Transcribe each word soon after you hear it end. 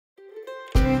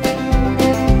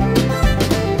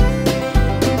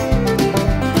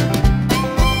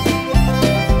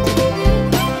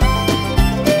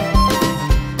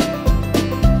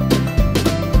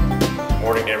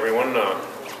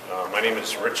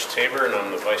Rich Tabor, and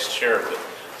I'm the Vice Chair of the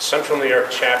Central New York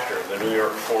chapter of the New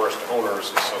York Forest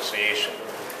Owners Association.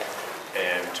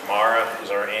 And tomorrow is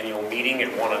our annual meeting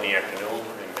at 1 in the afternoon,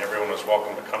 and everyone is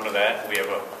welcome to come to that. We have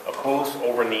a booth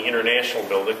over in the International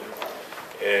Building.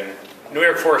 And New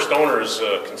York Forest Owners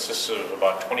consists of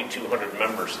about 2,200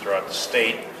 members throughout the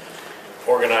state,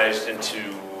 organized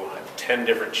into 10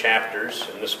 different chapters.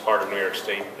 In this part of New York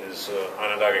State is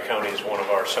Onondaga County is one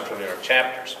of our Central New York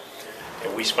chapters.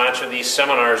 And we sponsor these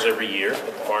seminars every year at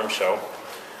the farm show,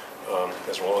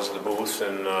 as well as the booth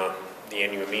and the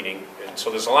annual meeting. And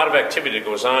so there's a lot of activity that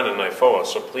goes on in NIFOA,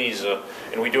 so please,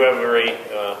 and we do have a very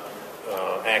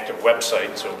active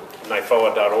website, so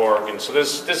nifoa.org, and so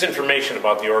there's information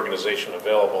about the organization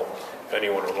available if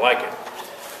anyone would like it.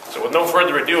 So with no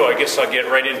further ado, I guess I'll get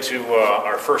right into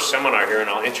our first seminar here, and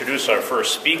I'll introduce our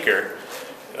first speaker.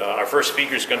 Our first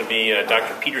speaker is going to be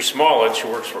Dr. Peter Smallidge, who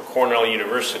works for Cornell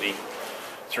University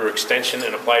through Extension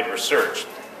and Applied Research.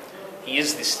 He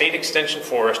is the State Extension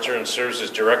Forester and serves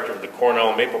as Director of the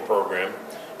Cornell Maple Program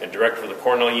and Director of the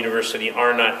Cornell University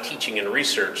Arnott Teaching and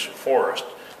Research Forest,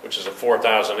 which is a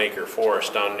 4,000-acre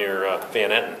forest down near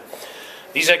Van Etten.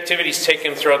 These activities take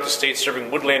him throughout the state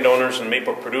serving woodland owners and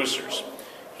maple producers.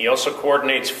 He also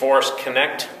coordinates Forest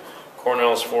Connect,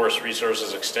 Cornell's Forest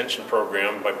Resources Extension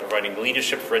Program, by providing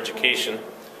leadership for education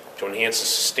to enhance the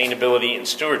sustainability and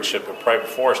stewardship of private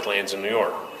forest lands in New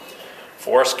York.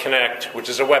 Forest Connect, which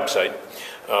is a website,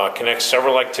 connects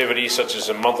several activities such as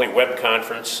a monthly web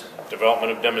conference,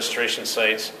 development of demonstration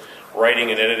sites, writing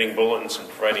and editing bulletins, and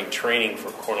providing training for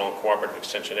Cornell Cooperative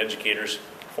Extension educators,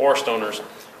 forest owners,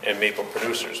 and maple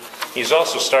producers. He's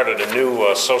also started a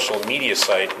new social media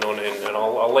site known, and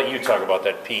I'll let you talk about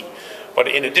that, Pete. But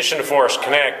in addition to Forest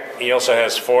Connect, he also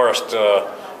has Forest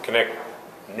Connect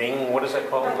Ning, what is that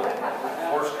called?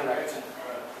 Forest Connect.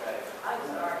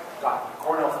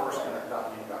 Cornell Forest Connect.com.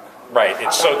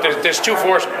 Right. So there's two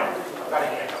Forest.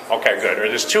 Okay, good. Or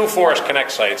there's two Forest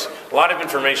Connect sites. A lot of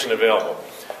information available.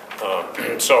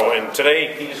 And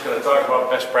today Pete is going to talk about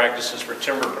best practices for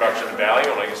timber production and value,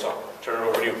 and I guess I'll turn it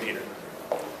over to you, Peter.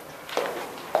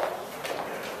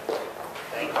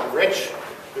 Thank you, Rich.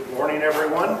 Good morning,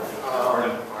 everyone.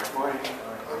 I'm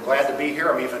glad to be here.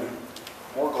 I'm even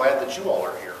more glad that you all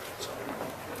are here. So,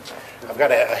 I've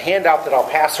got a handout that I'll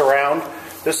pass around.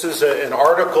 This is an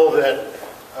article that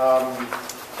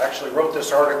actually wrote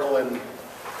this article to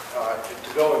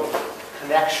go in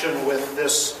connection with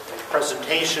this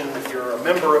presentation. If you're a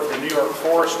member of the New York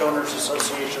Forest Owners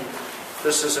Association,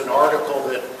 this is an article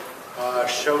that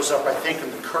shows up, I think, in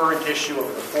the current issue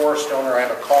of the Forest Owner. I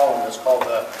have a column that's called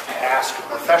the Ask a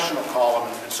Professional column,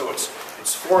 and so it's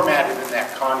formatted in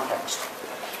that context.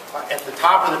 At the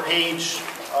top of the page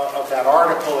of that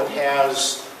article, it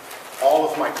has all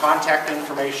of my contact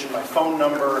information, my phone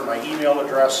number, and my email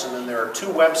address, and then there are two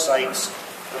websites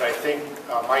that I think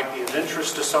might be of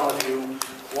interest to some of you.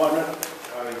 One,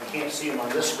 you can't see them on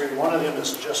this screen. One of them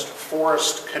is just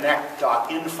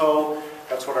forestconnect.info.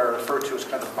 That's what I refer to as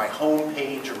kind of my home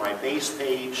page or my base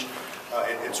page.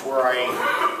 It's where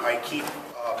I keep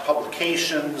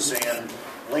publications and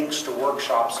links to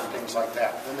workshops and things like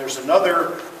that. Then there's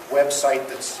another website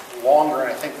that's longer,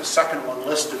 and I think the second one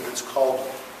listed, that's called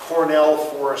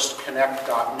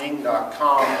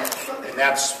cornellforestconnect.ning.com, and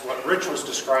that's what Rich was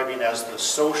describing as the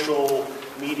social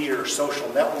media or social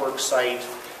network site.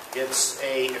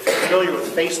 If you're familiar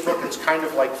with Facebook, it's kind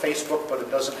of like Facebook, but it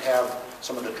doesn't have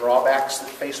some of the drawbacks that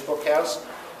Facebook has.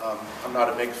 I'm not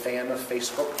a big fan of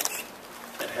Facebook.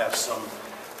 It has some,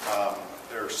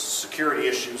 there's security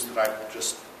issues that I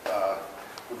just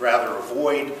would rather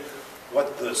avoid.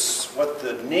 What the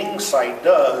Ning site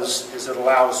does is it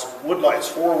allows woodlots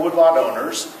for woodlot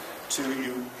owners to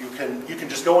you can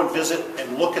just go and visit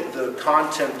and look at the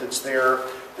content that's there.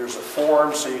 There's a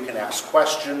forum so you can ask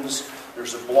questions.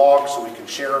 There's a blog so we can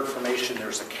share information.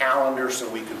 There's a calendar so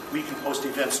we can post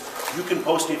events. You can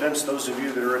post events, those of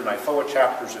you that are in NIFOA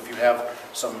chapters, if you have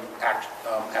some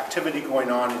activity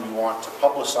going on and you want to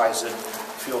publicize it,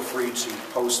 feel free to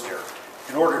post there.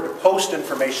 In order to post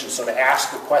information, so to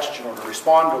ask a question or to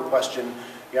respond to a question,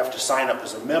 you have to sign up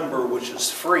as a member, which is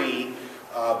free.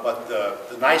 But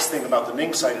the nice thing about the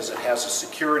Ning site is it has a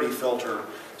security filter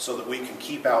so that we can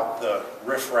keep out the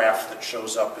riffraff that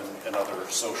shows up in other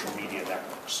social media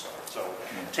networks. So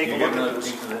take a look at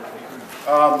this.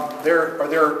 Are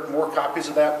there more copies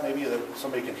of that? Maybe that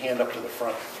somebody can hand up to the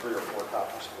front 3 or 4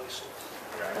 copies, please.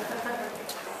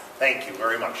 Thank you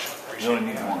very much. Appreciate You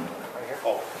only need one.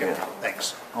 Oh, okay. Yeah.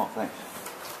 Thanks. Oh, thanks.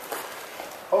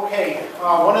 Okay,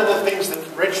 one of the things that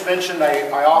Rich mentioned,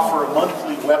 I offer a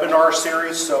monthly webinar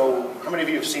series. So how many of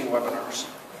you have seen webinars?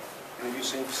 Have you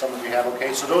seen? Some of you have.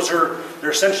 Okay, so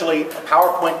they're essentially a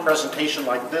PowerPoint presentation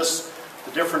like this.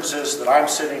 The difference is that I'm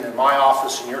sitting in my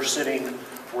office and you're sitting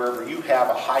wherever you have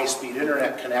a high-speed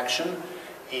internet connection,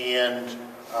 and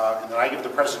then I give the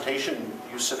presentation.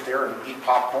 You sit there and eat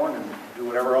popcorn and do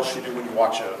whatever else you do when you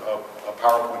watch a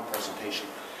PowerPoint presentation.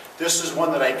 This is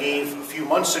one that I gave a few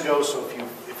months ago, so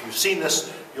if you've seen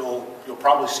this, you'll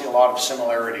probably see a lot of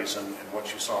similarities in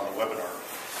what you saw in the webinar.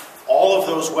 All of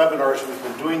those webinars, we've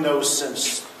been doing those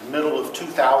since the middle of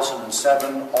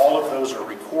 2007. All of those are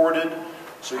recorded,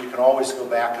 so you can always go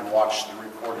back and watch the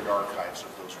recorded archives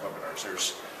of those webinars.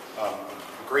 There's a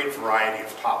great variety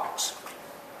of topics.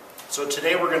 So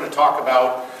today we're going to talk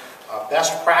about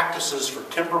best practices for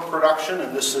timber production,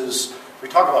 and we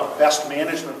talk about best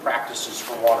management practices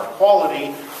for water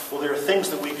quality. Well, there are things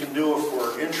that we can do if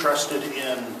we're interested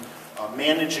in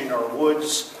managing our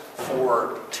woods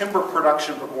for timber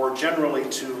production, but more generally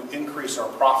to increase our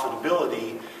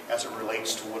profitability as it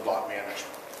relates to woodlot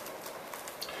management.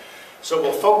 So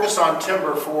we'll focus on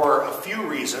timber for a few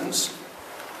reasons.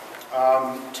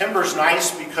 Timber's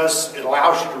nice because it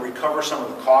allows you to recover some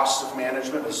of the costs of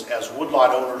management. As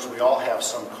woodlot owners, we all have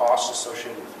some costs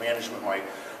associated with management. My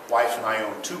wife and I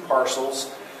own 2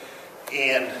 parcels,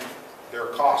 and there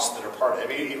are costs that are part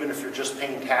of it. Even if you're just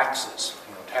paying taxes,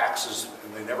 taxes,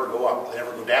 they never go up, they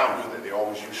never go down, do they? They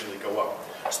always usually go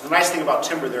up. So the nice thing about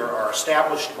timber, there are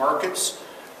established markets,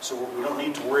 so we don't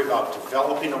need to worry about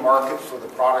developing a market for the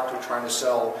product we're trying to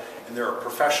sell, and there are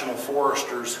professional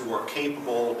foresters who are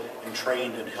capable and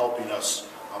trained in helping us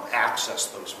access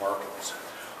those markets.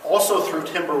 Also through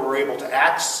timber, we're able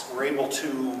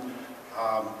to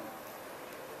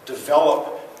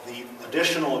develop the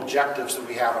additional objectives that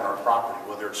we have on our property,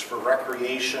 whether it's for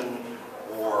recreation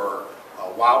or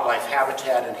wildlife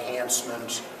habitat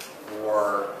enhancement,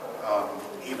 or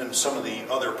even some of the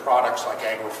other products like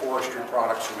agroforestry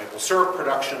products or maple syrup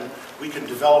production. We can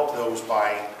develop those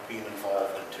by being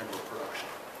involved in timber production.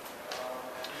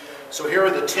 So here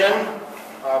are the 10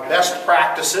 best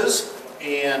practices,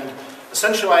 and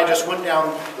essentially I just went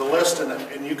down the list,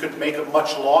 and you could make a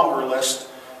much longer list,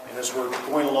 and as we're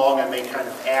going along I may kind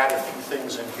of add a few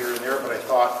things in here and there, but I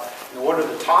thought, what are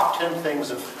the top 10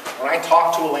 things when I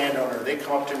talk to a landowner, they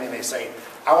come up to me and they say,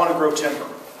 I want to grow timber.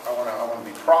 I want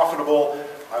to be profitable.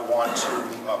 I want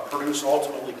to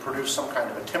ultimately produce some kind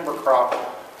of a timber crop.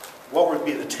 What would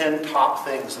be the 10 top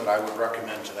things that I would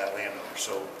recommend to that landowner?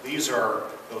 So these are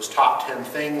those top 10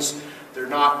 things. They're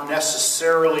not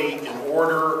necessarily in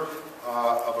order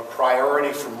of a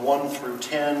priority from 1 through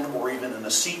 10 or even in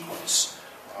a sequence.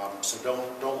 So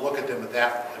don't look at them in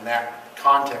that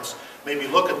context. Maybe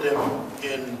look at them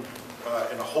in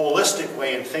a holistic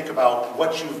way and think about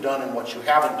what you've done and what you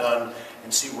haven't done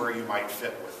and see where you might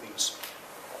fit with these.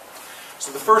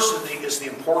 So the first is the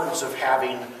importance of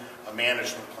having a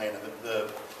management plan.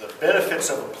 The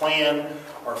benefits of a plan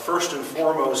are first and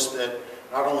foremost that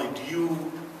not only do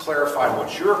you clarify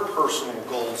what your personal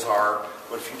goals are,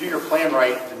 but if you do your plan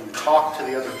right, then you talk to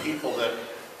the other people that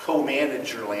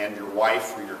co-manage your land, your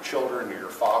wife or your children or your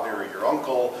father or your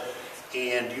uncle,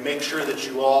 and you make sure that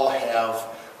you all have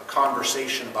a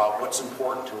conversation about what's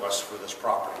important to us for this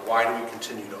property. Why do we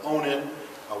continue to own it?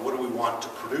 What do we want to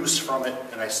produce from it?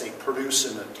 And I say produce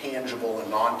in a tangible and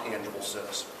non-tangible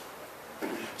sense.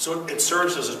 So it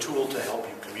serves as a tool to help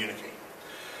you communicate.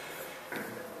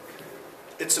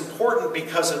 It's important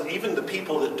because even the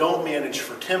people that don't manage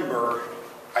for timber,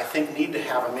 I think, need to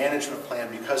have a management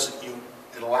plan because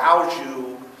it allows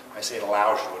you, I say it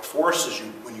allows you, it forces you,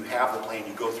 when you have the plan,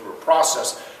 you go through a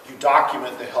process, you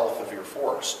document the health of your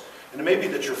forest. And it may be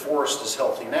that your forest is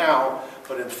healthy now,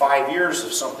 but in 5 years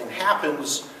if something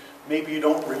happens, maybe you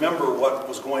don't remember what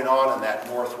was going on in that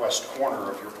northwest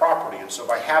corner of your property. And so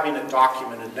by having it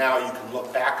documented now, you can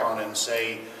look back on it and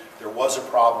say there was a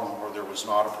problem or there was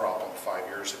not a problem 5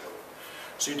 years ago.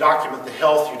 So you document the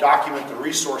health, you document the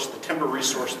resource, the timber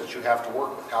resource that you have to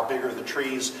work with. How big are the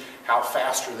trees? How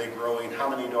fast are they growing? How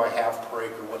many do I have per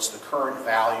acre? What's the current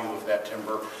value of that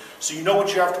timber? So you know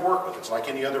what you have to work with. It's like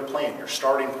any other plan. Your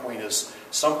starting point is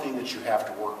something that you have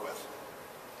to work with.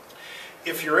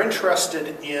 If you're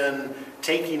interested in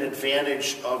taking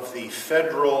advantage of the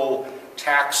federal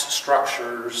tax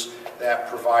structures that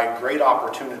provide great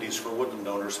opportunities for woodland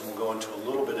owners, and we'll go into a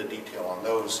little bit of detail on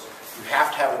those, you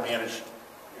have to have a managed.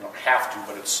 You don't have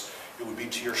to, but it would be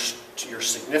to your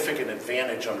significant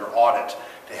advantage under audit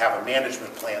to have a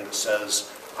management plan that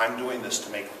says, I'm doing this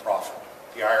to make a profit.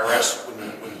 The IRS,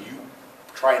 when you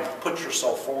try and put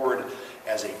yourself forward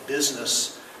as a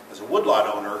business, as a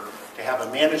woodlot owner, to have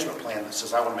a management plan that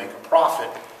says, I want to make a profit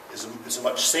is a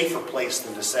much safer place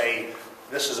than to say,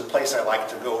 this is a place I like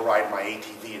to go ride my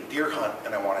ATV and deer hunt,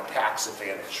 and I want a tax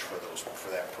advantage for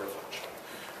that privilege.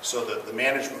 So the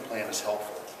management plan is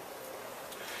helpful.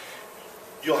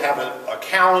 You'll have a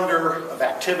calendar of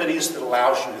activities that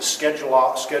allows you to schedule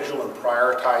and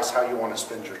prioritize how you want to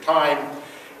spend your time.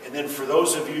 And then for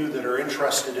those of you that are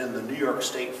interested in the New York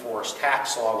State Forest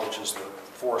Tax Law, which is the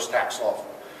Forest Tax Law,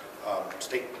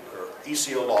 State or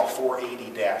ECO Law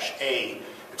 480-A,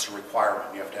 it's a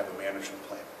requirement. You have to have a management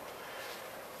plan.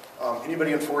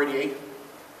 Anybody in 480A?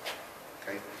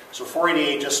 Okay. So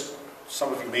 480A, just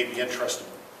some of you may be interested.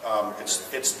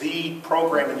 It's the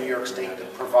program in New York State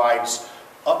that provides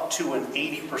up to an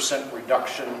 80%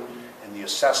 reduction in the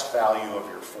assessed value of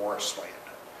your forest land.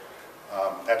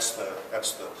 That's the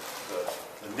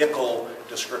nickel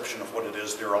description of what it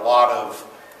is. There are a lot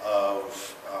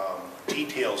of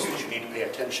details that you need to pay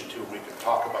attention to, and we can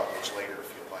talk about those later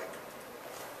if you'd like.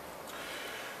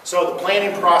 So the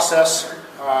planning process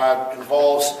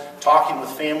involves talking with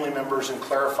family members and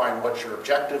clarifying what your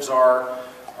objectives are,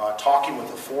 talking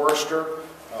with a forester.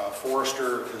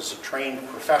 Forester is a trained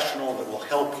professional that will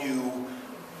help you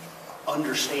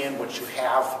understand what you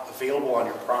have available on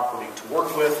your property to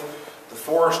work with. The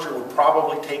forester would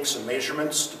probably take some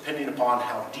measurements depending upon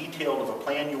how detailed of a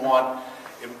plan you want.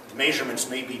 The measurements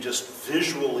may be just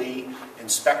visually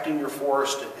inspecting your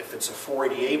forest. If it's a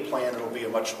 480A plan, it'll be a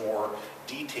much more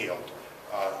detailed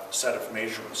set of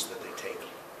measurements that they take.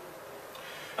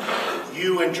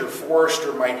 You and your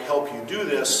forester might help you do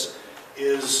this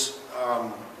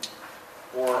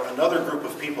or another group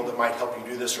of people that might help you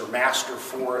do this are master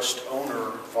forest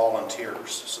owner volunteers.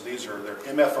 So these are their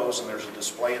MFOs, and there's a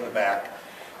display in the back.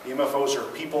 The MFOs are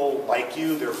people like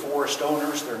you. They're forest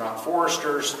owners. They're not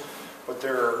foresters, but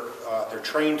they're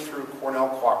trained through Cornell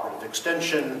Cooperative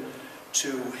Extension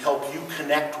to help you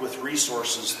connect with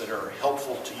resources that are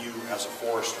helpful to you as a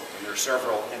forester. And there are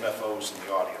several MFOs in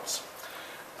the audience.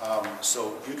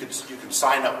 So you can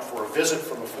sign up for a visit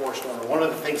from a forest owner. One of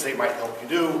the things they might help you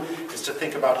do is to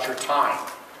think about your time.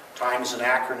 Time is an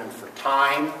acronym for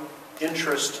time,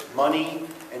 interest, money,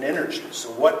 and energy. So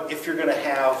what if you're going to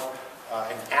have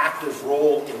an active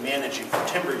role in managing for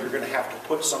timber, you're going to have to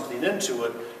put something into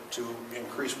it to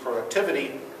increase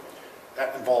productivity.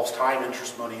 That involves time,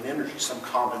 interest, money, and energy, some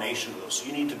combination of those. So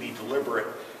you need to be deliberate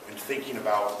in thinking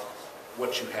about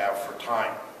what you have for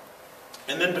time.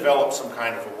 And then develop some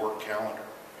kind of a work calendar.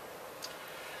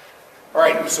 All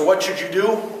right, so what should you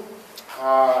do?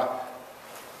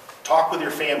 Talk with your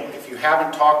family. If you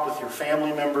haven't talked with your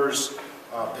family members,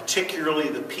 particularly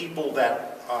the people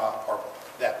that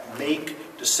make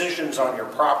decisions on your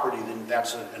property, then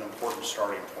that's an important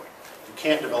starting point. You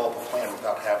can't develop a plan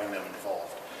without having them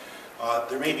involved.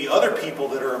 There may be other people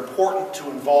that are important to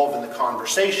involve in the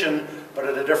conversation, but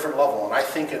at a different level. And I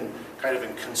think in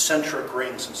concentric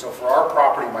rings. And so for our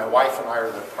property, my wife and I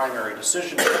are the primary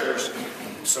decision makers.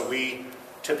 And so we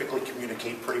typically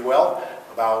communicate pretty well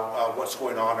about what's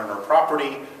going on in our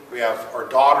property. We have our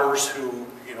daughters who,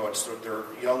 they're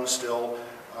young still,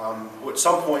 who at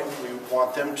some point we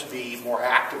want them to be more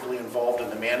actively involved in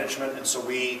the management. And so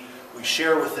we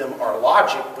share with them our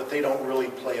logic, but they don't really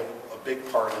play a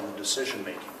big part in the decision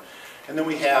making. And then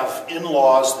we have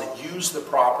in-laws that use the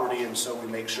property, and so we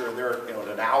make sure they're at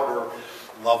an outer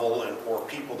level, or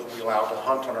people that we allow to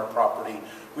hunt on our property.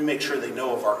 We make sure they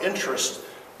know of our interest,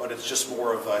 but it's just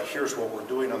more of a, here's what we're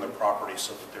doing on the property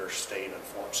so that they're staying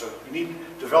informed. So you need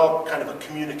to develop kind of a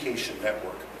communication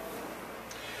network.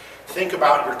 Think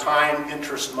about your time,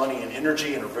 interest, money, and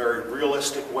energy in a very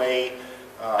realistic way.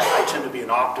 I tend to be an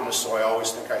optimist, so I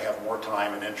always think I have more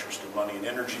time and interest and money and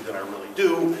energy than I really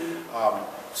do.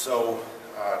 So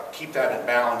keep that in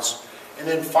balance. And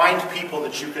then find people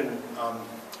that you can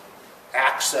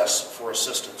access for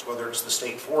assistance, whether it's the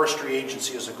State Forestry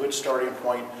Agency is a good starting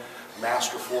point,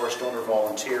 Master Forest Owner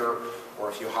Volunteer, or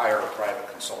if you hire a private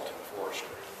consultant forester.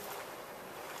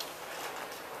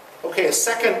 Okay, a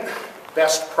second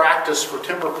best practice for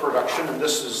timber production, and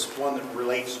this is one that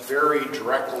relates very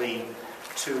directly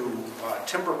to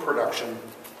timber production,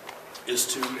 is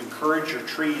to encourage your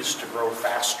trees to grow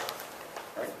faster.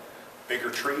 Right? Bigger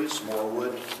trees, more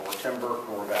wood, more timber,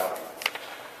 more value.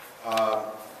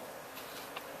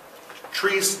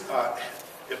 Trees,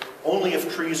 only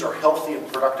if trees are healthy and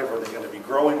productive are they going to be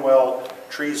growing well.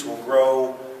 Trees will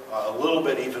grow a little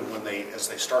bit even as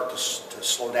they start to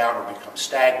slow down or become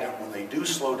stagnant. When they do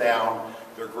slow down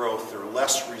their growth, they're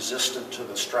less resistant to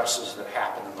the stresses that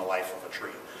happen in the life of a tree.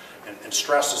 And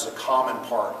stress is a common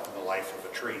part of the life of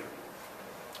a tree.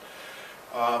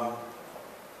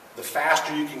 The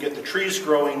faster you can get the trees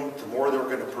growing, the more they're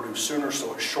going to produce sooner,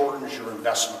 so it shortens your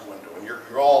investment window. And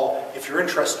you're all, if you're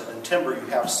interested in timber, you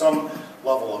have some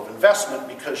level of investment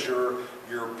because you're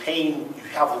paying, you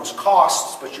have those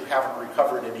costs, but you haven't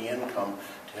recovered any income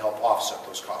to help offset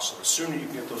those costs. So the sooner you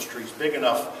can get those trees big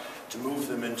enough to move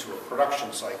them into a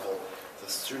production cycle, the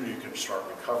sooner you can start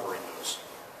recovering those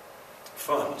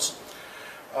funds.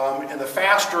 And the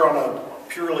faster,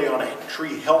 purely on a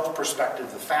tree health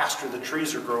perspective, the faster the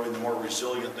trees are growing, the more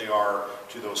resilient they are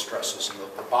to those stresses. And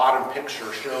the bottom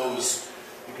picture shows,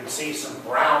 you can see some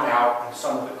brown out in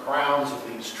some of the crowns of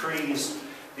these trees.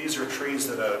 These are trees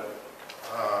that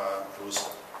it was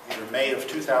either May of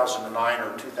 2009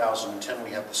 or 2010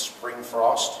 we had the spring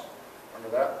frost.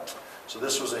 Remember that? So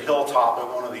this was a hilltop at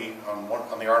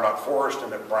on the Arnott Forest,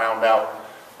 and it browned out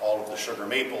all of the sugar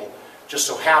maple. Just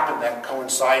so happened that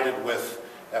coincided with,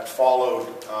 that followed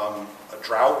a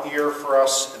drought year for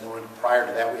us, and then prior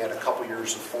to that we had a couple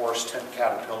years of forest tent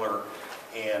caterpillar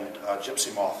and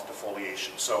gypsy moth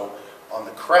defoliation. So on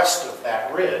the crest of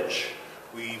that ridge,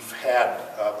 we've had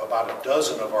about a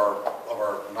dozen of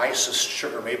our nicest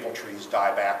sugar maple trees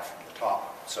die back from the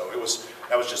top. So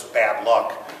that was just bad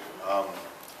luck,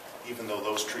 even though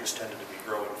those trees tended to be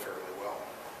growing fairly well.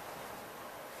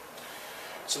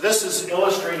 So this is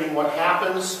illustrating what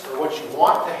happens, or what you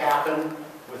want to happen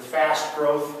with fast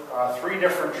growth. 3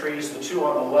 different trees. The 2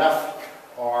 on the left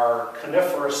are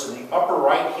coniferous. In the upper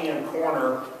right-hand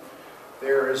corner,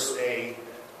 there is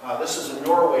this is a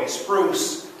Norway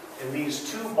spruce, and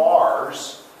these 2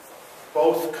 bars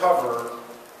both cover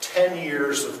 10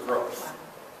 years of growth.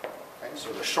 Okay?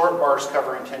 So the short bars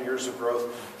covering 10 years of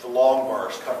growth, the long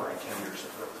bars covering 10 years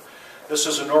of growth. This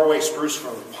is a Norway spruce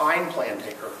from a pine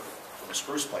plantation, from a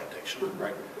spruce plantation,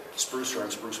 right? Spruce are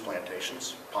in spruce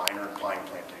plantations, pine are in pine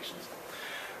plantations.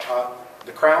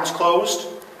 The crown's closed,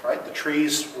 right? The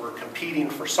trees were competing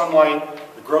for sunlight,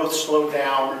 the growth slowed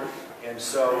down, and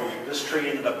so this tree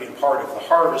ended up being part of the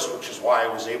harvest, which is why I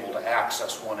was able to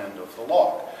access one end of the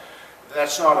log.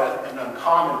 That's not an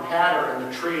uncommon pattern.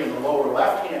 The tree in the lower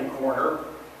left-hand corner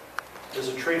is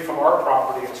a tree from our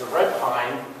property. It's a red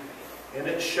pine, and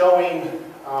it's showing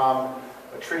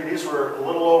a tree. These were a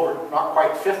little over, not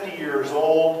quite 50 years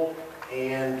old,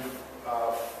 and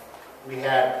we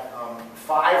had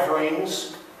 5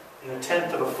 rings in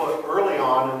 1/10 of a foot early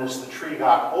on, and as the tree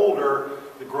got older,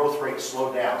 the growth rate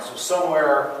slowed down. So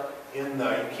somewhere in the,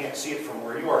 you can't see it from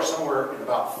where you are, somewhere in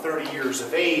about 30 years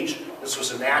of age, this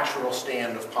was a natural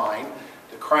stand of pine.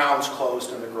 The crown's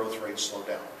closed and the growth rate slowed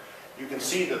down. You can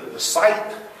see that the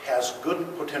site has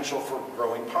good potential for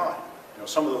growing pine. You know,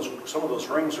 some of those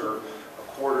rings are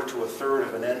 1/4 to 1/3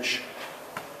 of an inch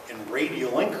in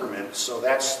radial increments, so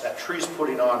that tree's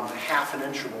putting on 1/2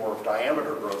 inch or more of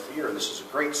diameter growth a year. This is a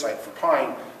great site for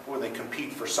pine. When they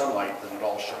compete for sunlight, then it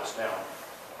all shuts down.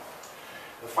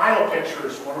 The final picture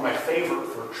is one of my favorite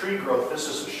for tree growth. This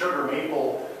is a sugar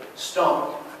maple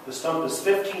stump. The stump is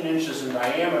 15 inches in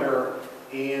diameter,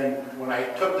 and when I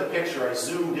took the picture, I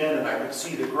zoomed in and I could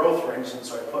see the growth rings, and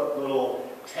so I put little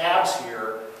tabs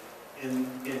here. In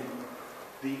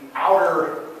the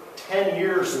outer 10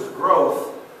 years of growth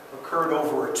occurred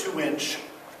over a 2-inch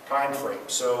time frame,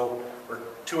 so, or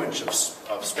 2 inches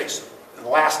of space. In the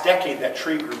last decade, that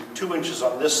tree grew 2 inches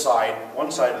on this side,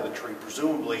 one side of the tree,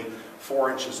 presumably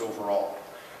 4 inches overall.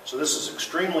 So this is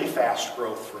extremely fast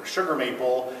growth for a sugar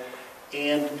maple,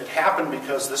 and it happened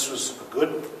because this was a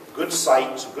good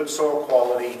site, some good soil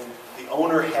quality. The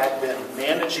owner had been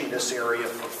managing this area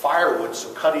for firewood, so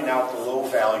cutting out the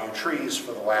low-value trees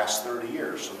for the last 30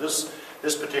 years. So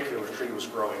this particular tree was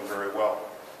growing very well.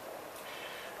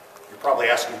 You're probably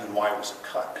asking then why was it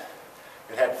cut?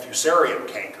 It had fusarium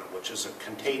canker, which is a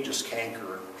contagious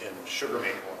canker in sugar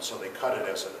maple, and so they cut it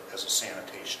as a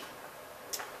sanitation.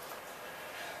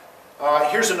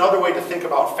 Here's another way to think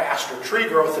about faster tree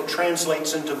growth that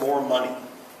translates into more money.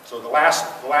 So the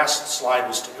last slide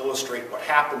was to illustrate what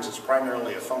happens. It's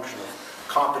primarily a function of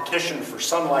competition for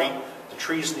sunlight. The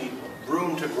trees need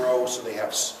room to grow, so they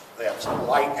have some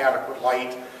light, adequate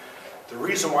light. The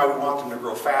reason why we want them to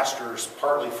grow faster is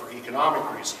partly for economic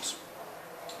reasons.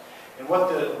 And what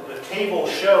the table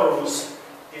shows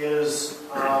is,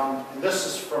 and this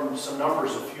is from some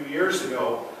numbers a few years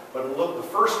ago, but look, the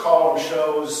first column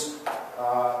shows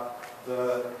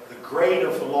the grade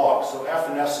of the log. So F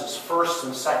and S is firsts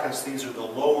and seconds. These are the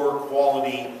lower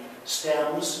quality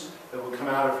stems that would come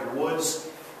out of your woods.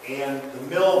 And the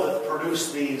mill that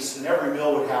produced these, and every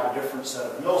mill would have a different set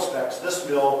of mill specs. This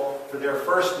mill, for their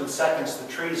first and seconds, the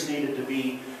trees needed to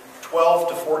be 12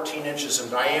 to 14 inches in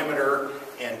diameter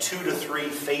and 2 to 3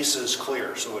 faces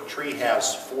clear. So a tree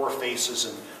has 4 faces,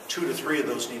 and 2 to 3 of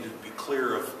those needed to be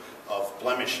clear of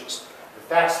blemishes. If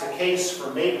that's the case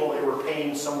for maple, they were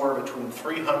paying somewhere between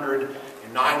 $300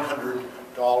 and $900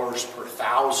 per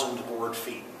 1,000 board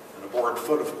feet. And a board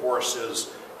foot, of course, is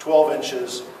 12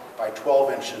 inches by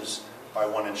 12 inches by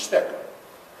 1 inch thick.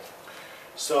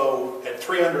 So at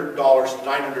 $300 to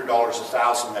 $900 a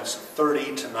 1,000, that's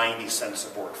 30 to 90 cents a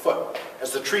board foot.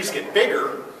 As the trees get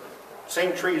bigger,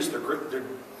 same trees,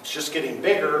 it's just getting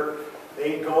bigger,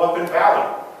 they go up in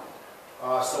value.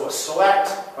 So a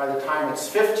select, by the time it's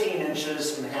 15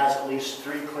 inches and has at least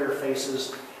 3 clear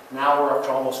faces, now we're up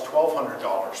to almost $1,200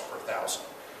 per 1,000.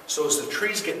 So as the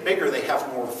trees get bigger, they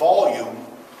have more volume,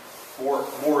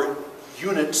 more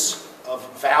units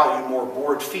of value, more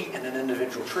board feet in an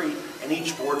individual tree, and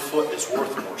each board foot is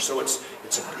worth more. So it's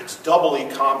doubly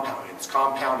compounding. It's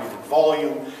compounding in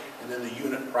volume, and then the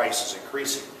unit price is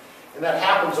increasing. And that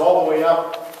happens all the way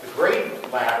up the grade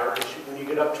ladder. When you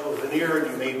get up to a veneer,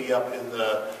 you may be up in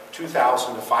the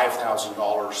 $2,000 to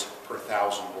 $5,000 per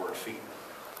 1,000 board feet.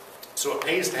 So it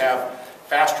pays to have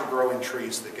faster growing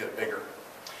trees that get bigger.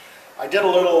 I did a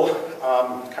little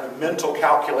kind of mental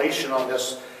calculation on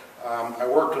this. I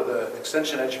worked with an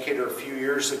extension educator a few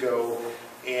years ago,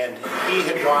 and he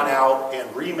had gone out and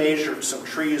remeasured some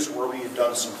trees where we had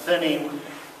done some thinning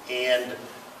and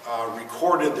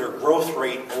recorded their growth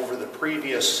rate over the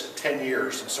previous 10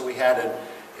 years. And so we had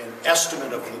an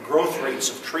estimate of the growth rates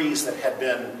of trees that had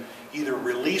been either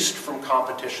released from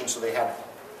competition, so they had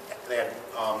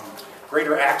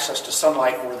greater access to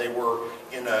sunlight, or they were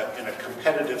in a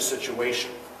competitive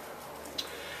situation.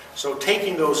 So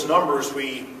taking those numbers,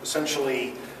 we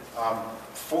essentially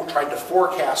tried to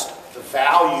forecast the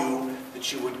value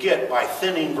that you would get by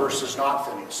thinning versus not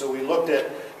thinning. So we looked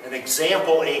at an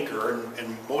example acre,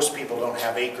 and most people don't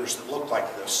have acres that look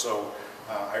like this, so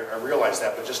I realize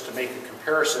that, but just to make a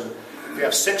comparison, we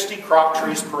have 60 crop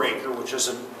trees per acre, which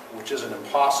isn't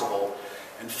impossible,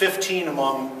 and 15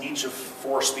 among each of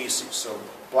 4 species. So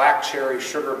black cherry,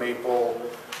 sugar maple,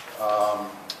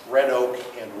 red oak,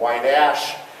 and white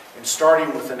ash, and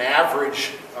starting with an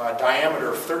average diameter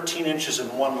of 13 inches in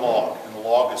one log, and the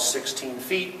log is 16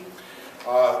 feet.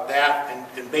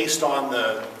 And based on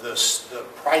the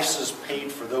prices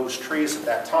paid for those trees at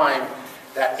that time,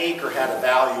 that acre had a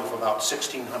value of about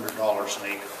 $1,600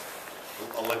 an acre,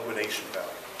 a liquidation value,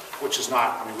 which is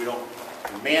not, I mean,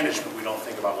 in management, we don't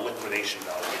think about a liquidation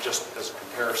value, but just as a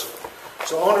comparison.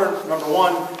 So owner number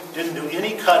 1 didn't do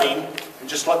any cutting and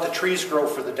just let the trees grow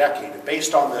for the decade. And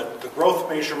based on the growth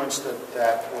measurements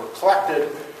that were collected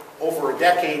over a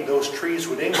decade, those trees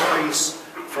would increase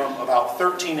from about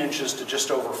 13 inches to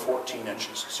just over 14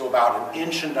 inches. So about 1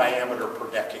 inch in diameter per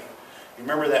decade. You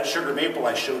remember that sugar maple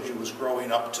I showed you was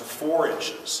growing up to 4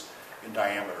 inches in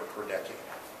diameter per decade.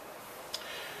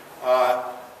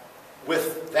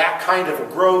 With that kind of a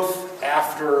growth,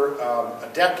 after a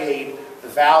decade, the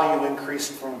value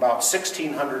increased from about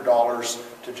 $1,600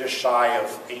 to just shy of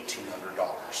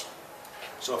 $1,800.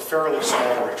 So a fairly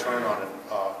small return on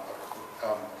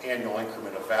an annual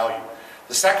increment of value.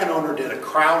 The second owner did a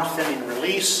crown thinning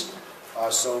release,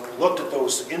 so looked at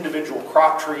those individual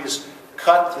crop trees,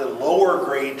 cut the lower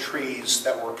grade trees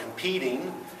that were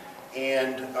competing,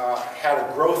 and had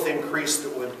a growth increase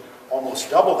that would almost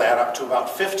double that, up to about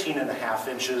 15.5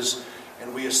 inches,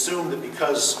 and we assumed that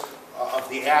because of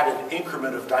the added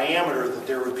increment of diameter that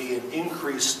there would be an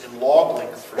increase in log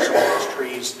length for some of those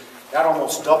trees. That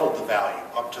almost doubled the value,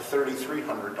 up to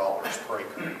 $3,300 per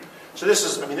acre. So this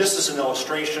is an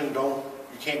illustration. You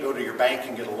can't go to your bank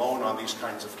and get a loan on these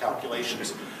kinds of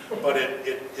calculations, but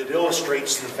it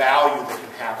illustrates the value that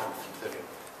can happen from thinning.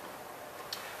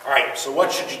 All right, so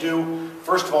what should you do?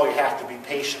 First of all, you have to be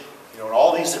patient. In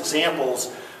all these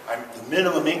examples, the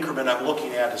minimum increment I'm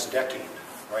looking at is decade,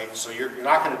 right? So you're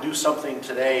not going to do something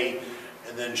today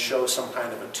and then show some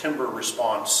kind of a timber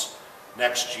response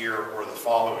next year or the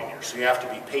following year. So you have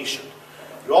to be patient.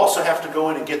 You also have to go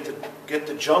in and get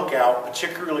the junk out,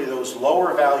 particularly those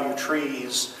lower value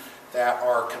trees that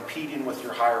are competing with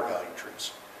your higher value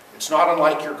trees. It's not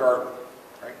unlike your garden,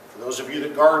 right? For those of you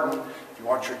that garden, if you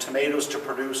want your tomatoes to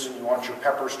produce and you want your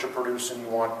peppers to produce and you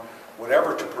want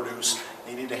whatever to produce,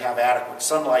 they need to have adequate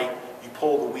sunlight. You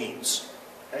pull the weeds,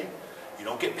 okay? You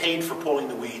don't get paid for pulling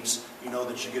the weeds. You know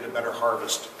that you get a better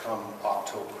harvest come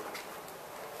October.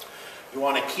 You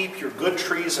want to keep your good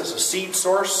trees as a seed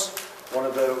source. One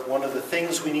of the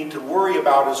things we need to worry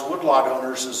about as woodlot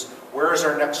owners is, where is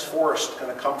our next forest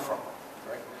going to come from?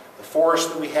 Right? The forest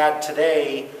that we had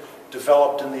today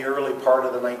developed in the early part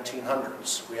of the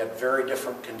 1900s. We had very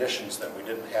different conditions than we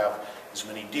didn't have as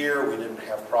many deer, we didn't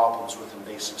have problems with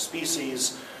invasive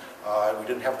species, we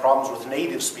didn't have problems with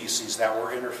native species that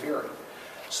were interfering.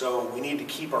 So we need to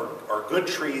keep our good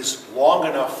trees long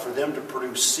enough for them to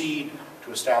produce seed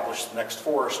to establish the next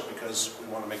forest, because we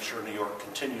want to make sure New York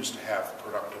continues to have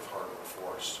productive hardwood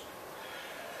forests.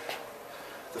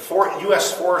 The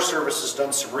U.S. Forest Service has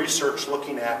done some research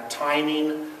looking at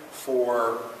timing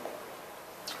for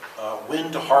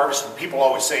when to harvest. And people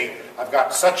always say, I've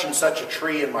got such and such a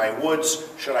tree in my woods,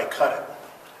 should I cut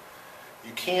it?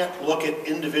 You can't look at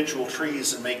individual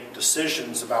trees and make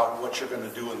decisions about what you're going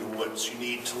to do in the woods. You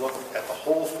need to look at the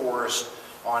whole forest.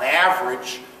 On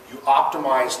average, you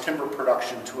optimize timber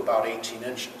production to about 18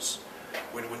 inches.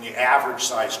 When your average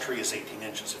size tree is 18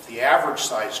 inches. If the average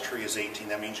size tree is 18,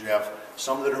 that means you have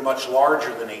some that are much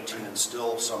larger than 18 and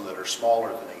still some that are smaller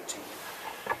than 18.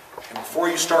 And before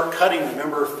you start cutting,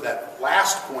 remember that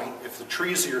last point, if the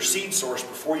trees are your seed source,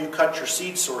 before you cut your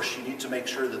seed source, you need to make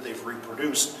sure that they've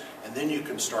reproduced, and then you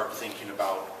can start thinking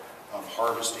about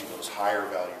harvesting those higher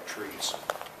value trees.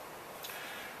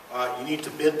 You need to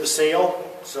bid the sale,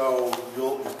 so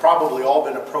you've probably all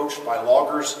been approached by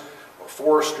loggers or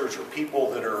foresters or people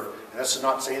that are, and this is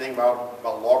not to say anything about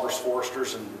loggers,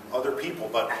 foresters, and other people,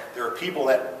 but there are people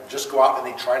that just go out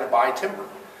and they try to buy timber.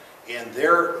 And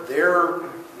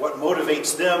what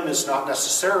motivates them is not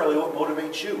necessarily what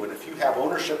motivates you. And if you have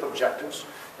ownership objectives,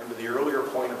 remember the earlier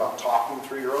point about talking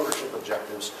through your ownership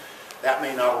objectives, that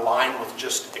may not align with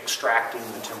just extracting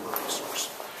the timber resource.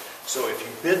 So if you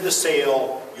bid the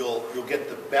sale, you'll get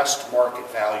the best market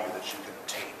value that you can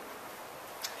obtain.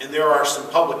 And there are some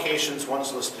publications,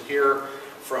 one's listed here,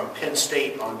 from Penn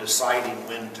State on deciding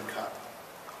when to cut.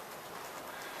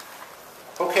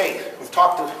 Okay,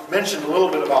 we've mentioned a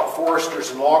little bit about foresters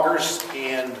and loggers,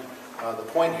 and the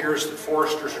point here is that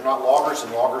foresters are not loggers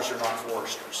and loggers are not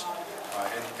foresters.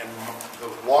 And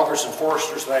the loggers and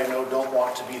foresters that I know don't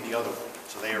want to be the other one,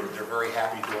 so they're very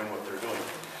happy doing what they're doing.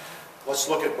 Let's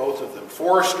look at both of them.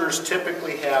 Foresters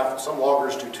typically have, some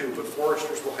loggers do too, but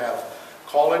foresters will have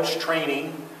college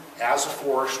training as a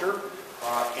forester,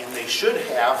 and they should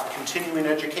have continuing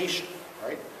education,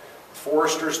 right?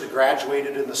 Foresters that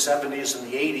graduated in the 70s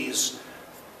and the 80s,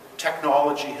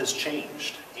 technology has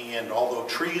changed. And although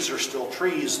trees are still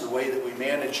trees, the way that we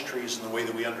manage trees and the way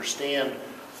that we understand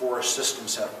forest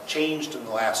systems have changed in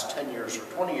the last 10 years or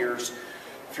 20 years.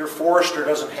 If your forester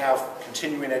doesn't have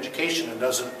continuing education and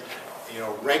doesn't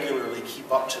regularly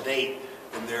keep up to date,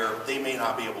 then they may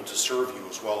not be able to serve you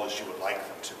as well as you would like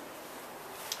them to.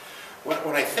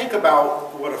 When I think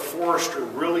about what a forester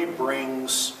really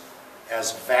brings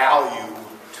as value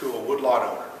to a woodlot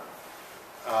owner,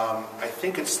 I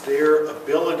think it's their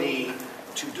ability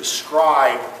to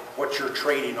describe what you're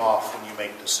trading off when you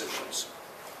make decisions,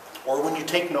 or when you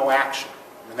take no action.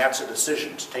 I mean, that's a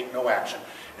decision, to take no action.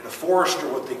 And a forester,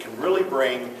 what they can really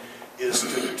bring is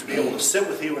to be able to sit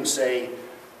with you and say,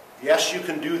 yes, you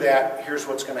can do that, here's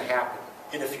what's going to happen.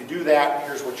 And if you do that,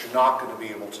 here's what you're not going to be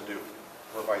able to do,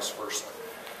 or vice versa.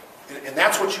 And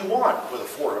that's what you want with a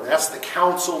forester. I mean, that's the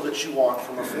counsel that you want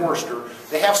from a forester.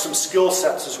 They have some skill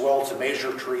sets as well to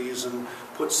measure trees and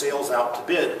put sales out to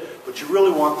bid, but you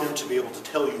really want them to be able to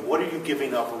tell you what are you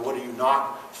giving up or what are you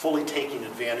not fully taking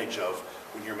advantage of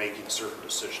when you're making certain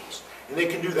decisions. And they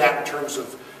can do that in terms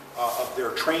of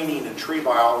their training in tree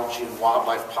biology and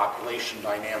wildlife population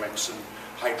dynamics and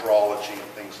hydrology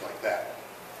and things like that.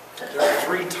 There are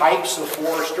three types of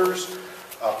foresters.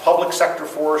 Public sector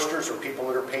foresters are people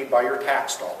that are paid by your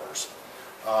tax dollars.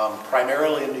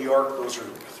 Primarily in New York, those are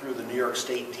through the New York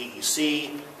State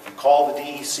DEC. If you call the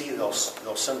DEC,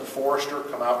 they'll send a forester,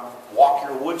 come out, walk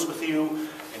your woods with you,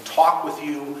 and talk with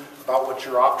you about what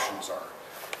your options are.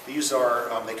 These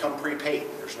are, they come prepaid.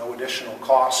 There's no additional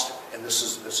cost, and this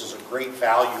is a great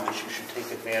value that you should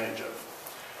take advantage of.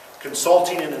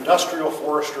 Consulting and industrial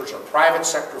foresters are private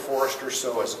sector foresters,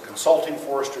 so as a consulting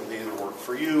forester, they either work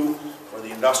for you or the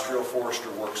industrial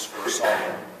forester works for a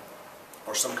sawmill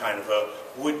or some kind of a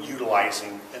wood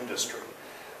utilizing industry.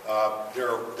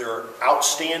 There are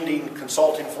outstanding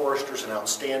consulting foresters and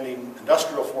outstanding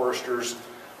industrial foresters.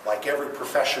 Like every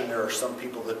profession, there are some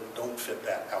people that don't fit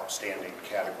that outstanding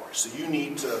category. So you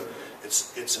need to,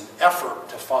 it's an effort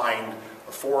to find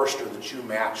a forester that you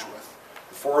match with.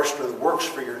 The forester that works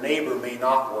for your neighbor may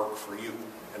not work for you,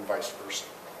 and vice versa.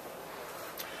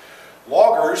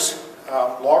 Loggers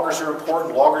are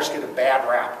important. Loggers get a bad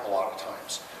rap a lot of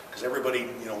times because everybody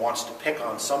wants to pick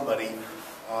on somebody.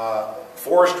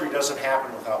 Forestry doesn't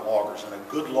happen without loggers, and a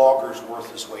good logger is worth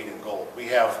his weight in gold. We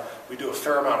do a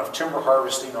fair amount of timber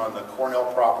harvesting on the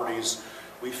Cornell properties.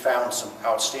 We found some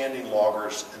outstanding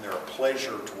loggers, and they're a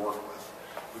pleasure to work with.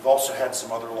 We've also had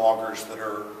some other loggers that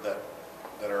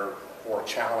are more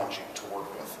challenging to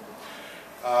work with.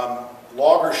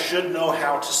 Loggers should know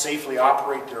how to safely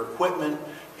operate their equipment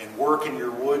and work in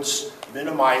your woods,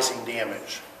 minimizing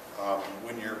damage.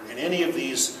 When you're in any of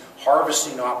these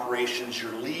harvesting operations,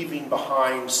 you're leaving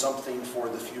behind something for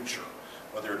the future,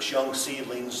 whether it's young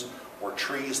seedlings or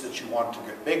trees that you want to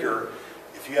get bigger.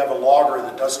 If you have a logger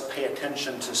that doesn't pay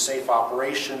attention to safe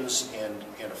operations and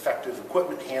effective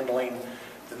equipment handling,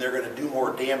 then they're going to do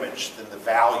more damage than the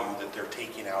value that they're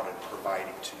taking out and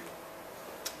providing to you.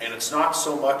 And it's not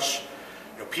so much,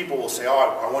 people will say,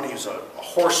 oh, I want to use a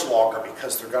horse logger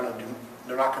because they're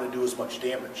not going to do as much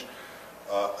damage.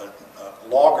 A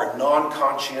logger,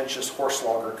 non-conscientious horse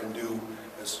logger can do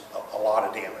a lot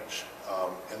of damage.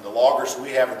 And the loggers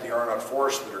we have at the Arnott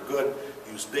Forest that are good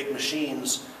use big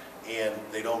machines and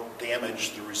they don't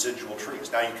damage the residual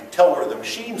trees. Now you can tell where the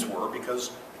machines were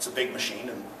because it's a big machine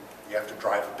and you have to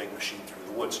drive a big machine through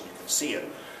the woods and you can see it.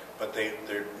 But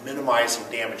they're minimizing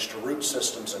damage to root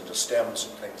systems and to stems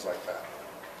and things like that.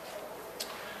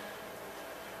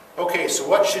 Okay, so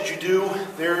what should you do?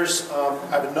 I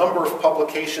have a number of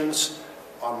publications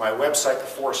on my website,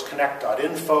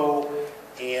 theforestconnect.info,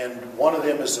 and one of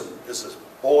them is a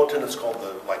bulletin. It's called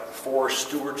the Forest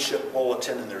Stewardship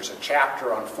Bulletin, and there's a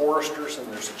chapter on foresters and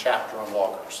there's a chapter on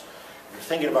loggers. If you're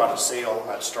thinking about a sale,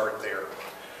 I'd start there.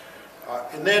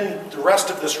 And then the rest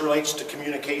of this relates to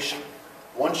communication.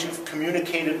 Once you've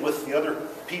communicated with the other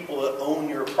people that own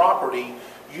your property,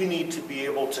 you need to be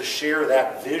able to share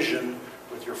that vision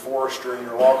with your forester and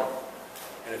your logger.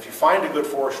 And if you find a good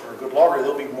forester or a good logger,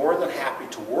 they'll be more than happy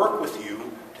to work with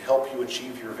you to help you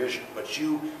achieve your vision. But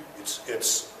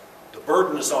the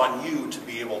burden is on you to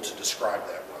be able to describe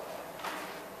that well.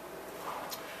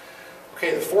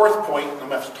 Okay, the fourth point, I'm going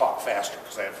to have to talk faster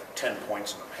because I have 10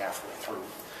 points and I'm halfway through,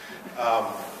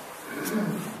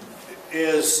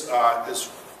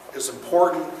 is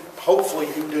important. Hopefully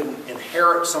you didn't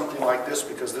inherit something like this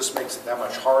because this makes it that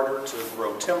much harder to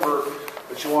grow timber,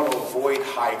 but you want to avoid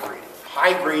high grading.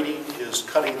 High grading is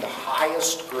cutting the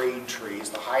highest grade trees,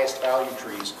 the highest value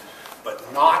trees, but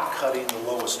not cutting the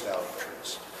lowest value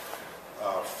trees.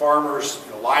 Farmers,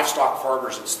 livestock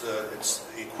farmers, it's the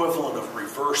equivalent of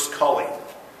reverse culling.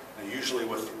 Usually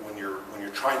when you're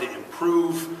trying to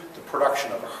improve the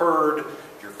production of a herd,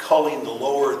 you're culling the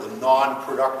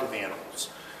non-productive animals.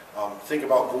 Think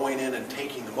about going in and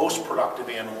taking the most productive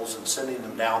animals and sending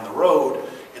them down the road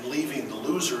and leaving the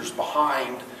losers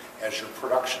behind as your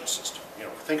production system.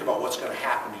 Think about what's going to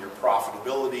happen to your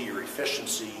profitability, your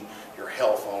efficiency, your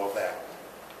health, all of that.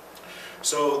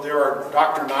 So there are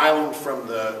Dr. Nyland from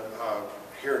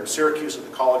here in Syracuse at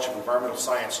the College of Environmental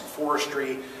Science and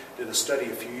Forestry did a study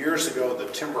a few years ago, the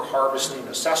Timber Harvesting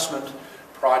Assessment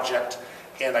Project,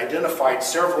 and identified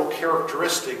several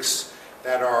characteristics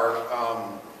that are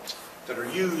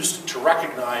used to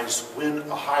recognize when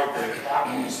a high grade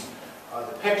happens.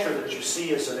 The picture that you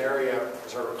see is an area,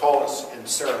 as I recall, it's in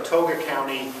Saratoga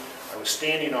County. I was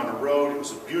standing on a road. It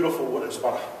was a beautiful wood. It was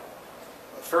about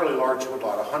a fairly large wood,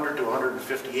 about 100 to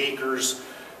 150 acres.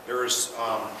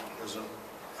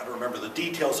 I don't remember the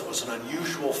details. It was an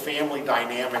unusual family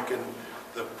dynamic, and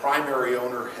the primary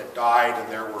owner had died,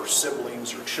 and there were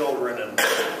siblings or children, and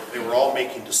they were all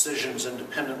making decisions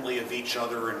independently of each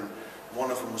other, and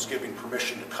one of them was giving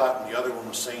permission to cut, and the other one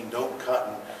was saying don't cut.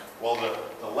 And well,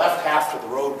 the left half of the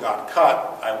road got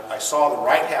cut. I saw the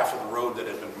right half of the road that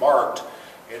had been marked,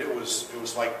 and it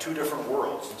was like two different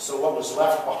worlds. And so what was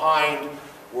left behind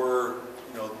were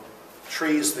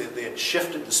trees. They had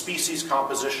shifted the species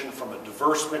composition from a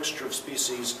diverse mixture of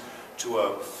species to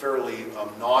a fairly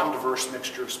non-diverse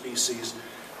mixture of species.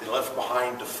 They left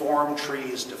behind deformed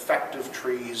trees, defective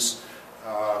trees,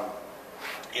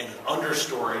 in an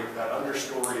understory. That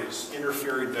understory is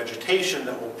interfering vegetation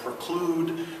that will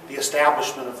preclude the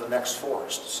establishment of the next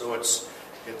forest. So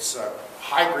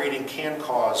high grading can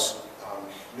cause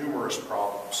numerous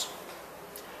problems.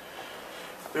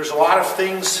 There's a lot of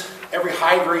things. Every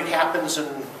high grade happens in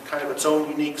kind of its own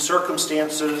unique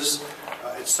circumstances.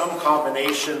 It's some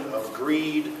combination of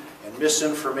greed and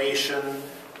misinformation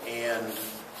and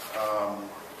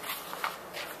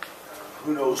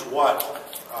who knows what.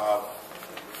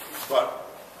 But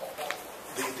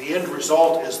the end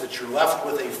result is that you're left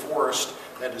with a forest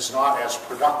that is not as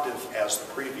productive as the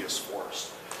previous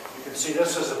forest. You can see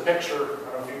this is a picture.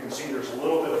 I don't know if you can see there's a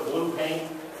little bit of blue paint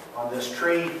on this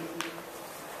tree.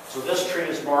 So this tree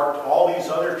is marked. All these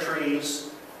other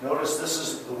trees, notice this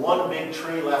is the one big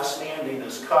tree left standing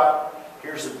is cut.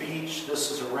 Here's a beech.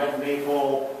 This is a red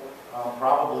maple,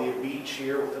 probably a beech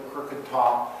here with a crooked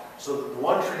top. So the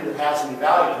one tree that has any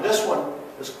value, and this one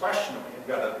is questionable.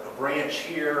 got a branch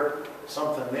here,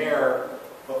 something there,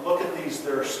 but look at these,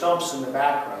 there are stumps in the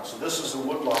background. So this is a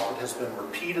woodlot that has been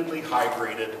repeatedly high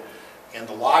graded, and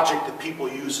the logic that people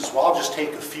use is, well, I'll just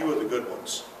take a few of the good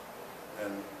ones.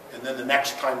 And then the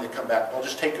next time they come back, I'll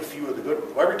just take a few of the good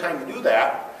ones. Well, every time you do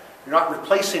that, you're not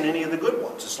replacing any of the good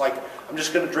ones. It's like, I'm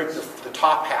just going to drink the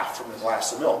top half from the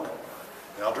glass of milk.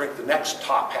 And I'll drink the next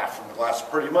top half from the glass.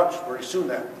 Pretty soon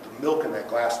the milk in that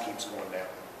glass keeps going down.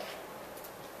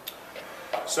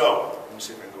 So, let me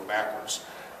see if I can go backwards.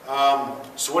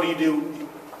 So what do?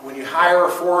 When you hire a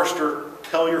forester,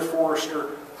 tell your forester,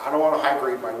 I don't want to high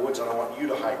grade my woods, I don't want you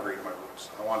to high grade my woods.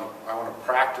 I want to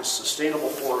practice sustainable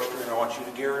forestry, and I want you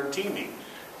to guarantee me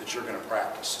that you're going to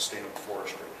practice sustainable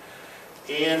forestry.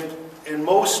 And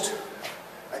most,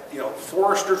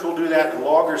 foresters will do that, and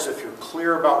loggers, if you're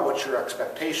clear about what your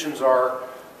expectations are,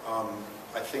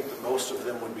 I think that most of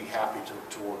them would be happy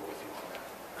to work with you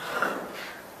on that.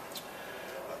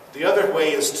 The other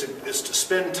way is to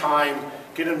spend time,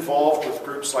 get involved with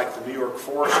groups like the New York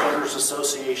Forest Owners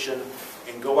Association,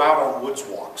 and go out on woods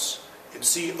walks and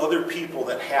see other people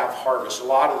that have harvest. A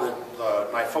lot of the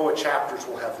NIFOA chapters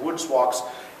will have woods walks,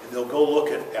 and they'll go look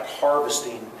at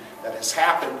harvesting that has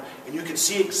happened, and you can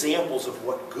see examples of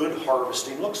what good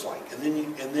harvesting looks like. And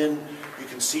then you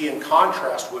can see in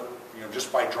contrast what,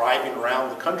 just by driving around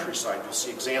the countryside, you'll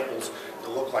see examples that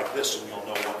look like this, and you'll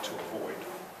know what to avoid.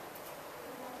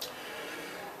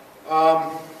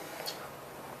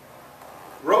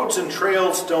 Roads and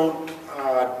trails don't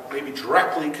maybe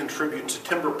directly contribute to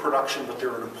timber production, but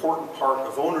they're an important part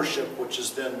of ownership, which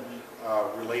is then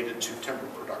related to timber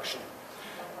production.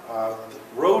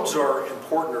 Roads are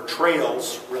important, or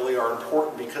trails really are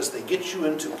important, because they get you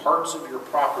into parts of your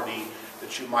property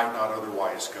that you might not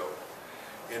otherwise go.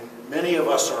 And many of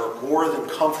us are more than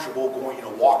comfortable going,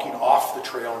 walking off the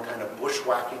trail and kind of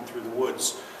bushwhacking through the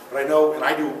woods. But I know, and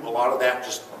I do a lot of that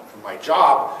just from my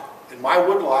job. In my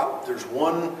woodlot, there's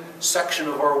one section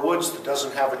of our woods that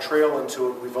doesn't have a trail into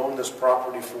it. We've owned this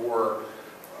property for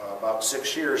about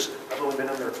 6 years. I've only been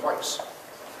in there twice.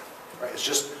 Right? It's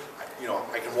just,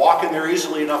 I can walk in there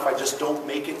easily enough. I just don't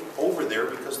make it over there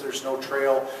because there's no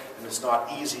trail, and it's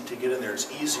not easy to get in there. It's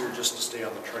easier just to stay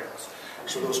on the trails.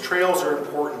 So those trails are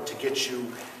important to get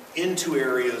you into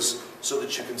areas so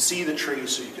that you can see the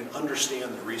trees, so you can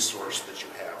understand the resource that you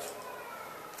have.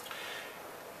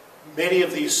 Many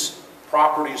of these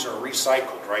properties are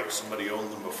recycled, right? Somebody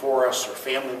owned them before us, or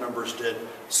family members did.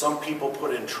 Some people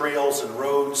put in trails and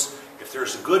roads. If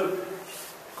there's a good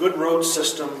road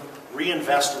system,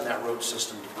 reinvest in that road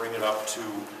system to bring it up to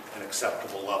an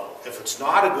acceptable level. If it's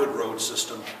not a good road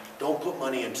system, don't put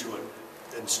money into it.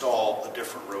 Install a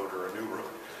different road or a new road.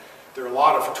 There are a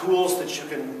lot of tools that you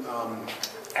can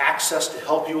access to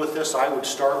help you with this. I would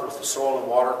start with the Soil and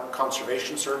Water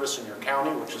Conservation Service in your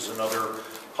county, which is another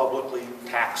publicly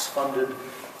tax-funded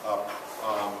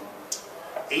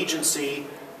agency.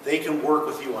 They can work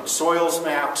with you on soils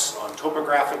maps, on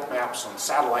topographic maps, on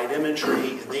satellite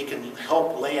imagery, and they can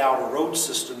help lay out a road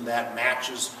system that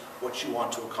matches what you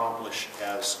want to accomplish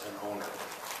as an owner.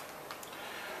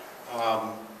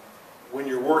 When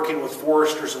you're working with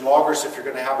foresters and loggers, if you're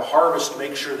going to have a harvest,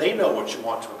 make sure they know what you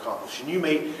want to accomplish. And you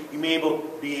may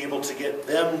be able to get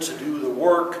them to do the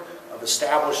work of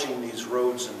establishing these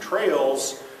roads and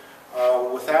trails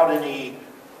without any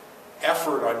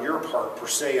effort on your part per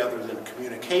se, other than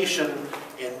communication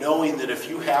and knowing that if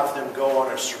you have them go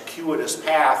on a circuitous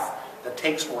path that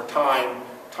takes more time,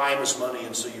 time is money,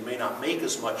 and so you may not make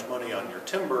as much money on your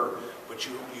timber, but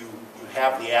you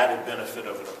have the added benefit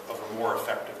of a more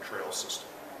effective trail system.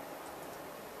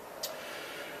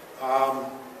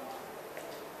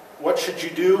 What should you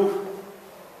do?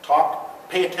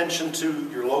 Pay attention to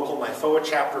your local NIFOA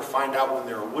chapter, find out when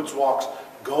there are woods walks,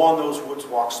 go on those woods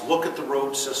walks, look at the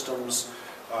road systems,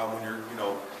 when you're,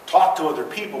 talk to other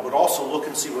people, but also look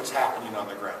and see what's happening on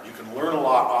the ground. You can learn a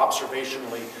lot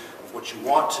observationally of what you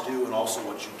want to do and also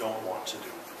what you don't want to do.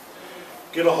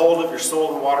 Get a hold of your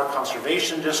Soil and Water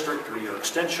Conservation District or your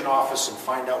Extension Office and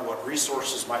find out what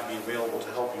resources might be available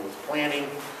to help you with planning.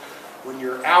 When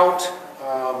you're out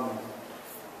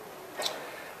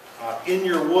in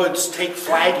your woods, take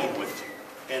flagging with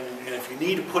you. And if you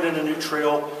need to put in a new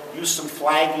trail, use some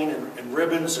flagging and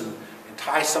ribbons and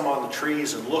tie some on the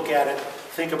trees and look at it.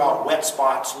 Think about wet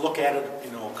spots. Look at it,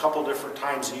 a couple different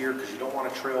times a year, because you don't want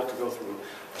a trail to go through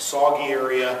a soggy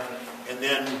area. And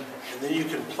then you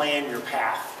can plan your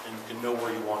path and know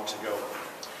where you want to go.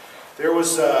 There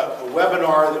was a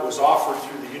webinar that was offered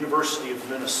through the University of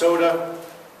Minnesota.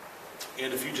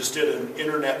 And if you just did an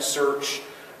internet search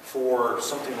for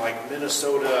something like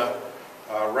Minnesota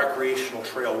recreational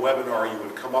trail webinar, you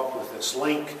would come up with this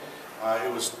link.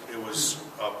 It was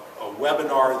a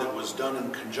webinar that was done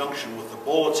in conjunction with a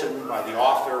bulletin by the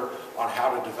author on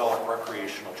how to develop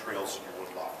recreational trails in your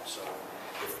woodlot. So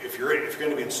if you're going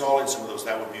to be installing some of those,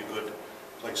 that would be a good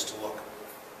place to look.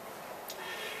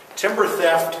 Timber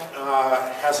theft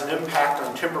has an impact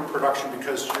on timber production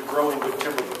because you're growing good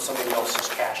timber, but somebody else is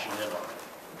cashing in on it.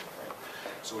 Right?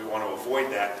 So we want to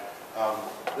avoid that.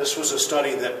 This was a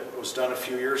study that was done a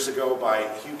few years ago by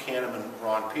Hugh Canham and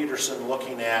Ron Peterson,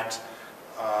 looking at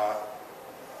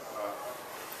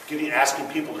asking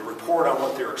people to report on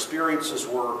what their experiences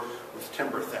were with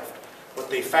timber theft. What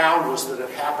they found was that it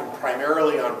happened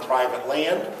primarily on private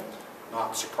land.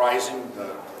 Not surprising,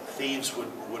 the thieves would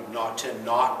tend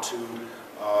not to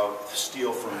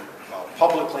steal from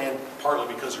public land,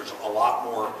 partly because there's a lot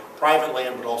more private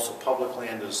land, but also public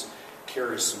land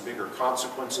carries some bigger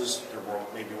consequences. They're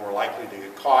maybe more likely to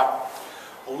get caught.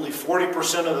 Only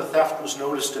 40% of the theft was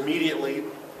noticed immediately,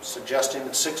 suggesting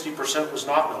that 60% was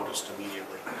not noticed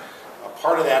immediately.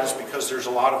 Part of that is because there's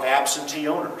a lot of absentee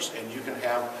owners, and you can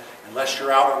have, unless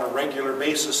you're out on a regular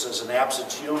basis as an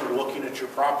absentee owner looking at your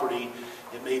property,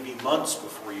 it may be months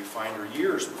before you find, or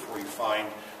years before you find,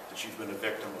 that you've been a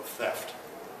victim of theft.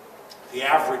 The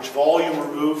average volume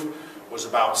removed was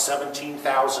about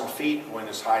 17,000 feet, going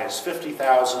as high as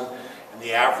 50,000, and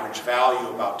the average value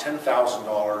about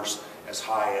 $10,000, as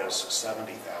high as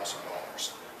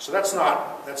 $70,000. So that's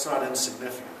not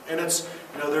insignificant. And it's,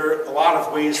 there are a lot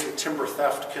of ways that timber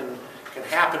theft can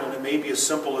happen, and it may be as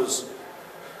simple as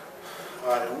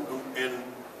in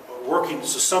working.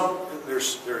 So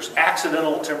there's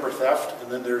accidental timber theft,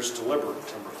 and then there's deliberate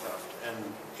timber theft.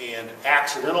 And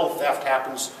accidental theft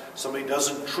happens. Somebody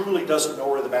truly doesn't know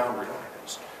where the boundary line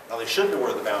is. Now they should know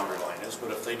where the boundary line is,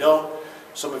 but if they don't,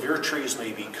 some of your trees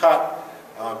may be cut,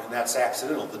 and that's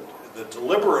accidental. The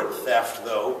deliberate theft,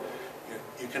 though,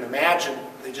 you can imagine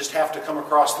they just have to come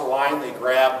across the line. They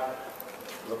grab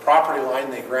the property line.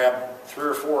 They grab 3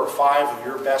 or 4 or 5 of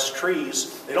your best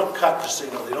trees. They don't cut, just so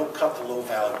you know, they don't cut the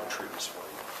low-value trees for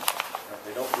you.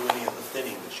 They don't do any of the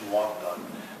thinning that you want done.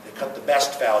 They cut the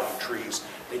best value trees.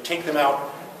 They take them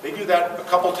out. They do that a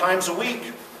couple times a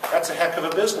week. That's a heck of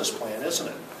a business plan, isn't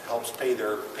it? It helps pay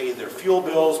their fuel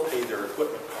bills, pay their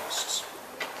equipment costs.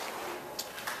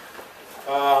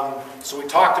 So we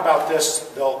talked about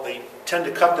this. They tend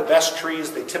to cut the best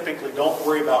trees. They typically don't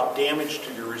worry about damage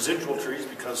to your residual trees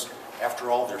because, after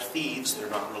all, they're thieves. They're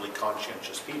not really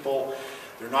conscientious people.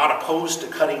 They're not opposed to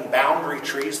cutting boundary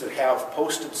trees that have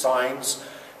posted signs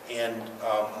and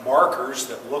markers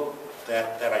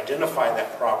that identify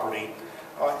that property,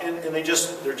 and they're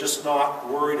just not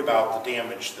worried about the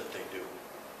damage that they do.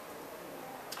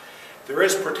 There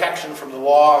is protection from the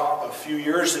law. A few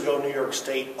years ago, New York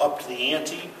State upped the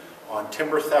ante on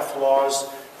timber theft laws.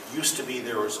 It used to be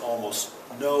there was almost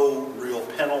no real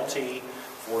penalty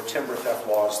for timber theft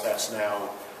laws. That's now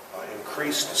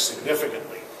increased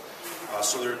significantly.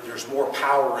 So there's more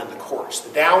power in the courts.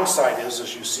 The downside is,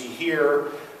 as you see here,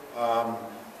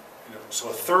 so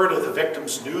a third of the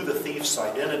victims knew the thief's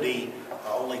identity.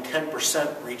 Only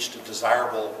 10% reached a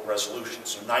desirable resolution.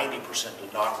 So 90%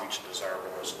 did not reach a desirable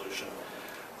resolution.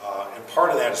 And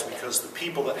part of that is because the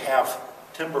people that have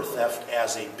timber theft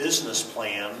as a business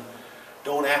plan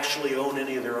don't actually own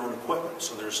any of their own equipment.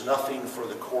 So there's nothing for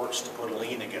the courts to put a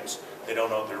lien against. They don't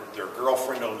know their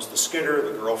girlfriend owns the skidder,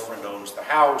 the girlfriend owns the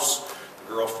house,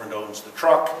 the girlfriend owns the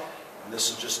truck. And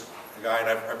this is just a guy, and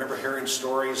I remember hearing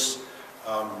stories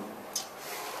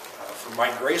from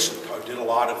Mike Grayson, who did a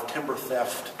lot of timber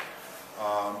theft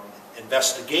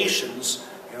investigations.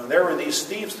 There were these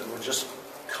thieves that would just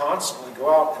constantly go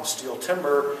out and steal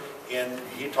timber, and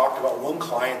he talked about one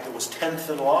client that was 10th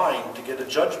in line to get a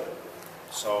judgment.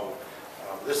 So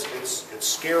it's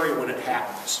scary when it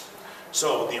happens.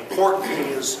 So the important thing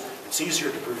is it's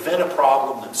easier to prevent a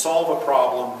problem than solve a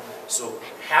problem. So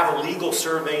have a legal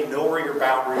survey, know where your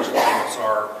boundaries and limits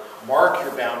are, mark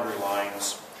your boundary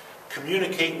lines,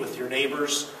 communicate with your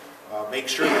neighbors, make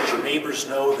sure that your neighbors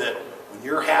know that when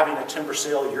you're having a timber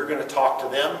sale, you're going to talk to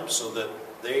them so that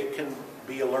they can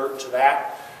be alert to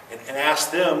that, and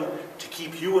ask them to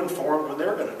keep you informed when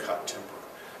they're going to cut timber.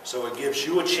 So it gives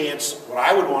you a chance. What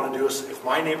I would want to do is, if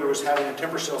my neighbor was having a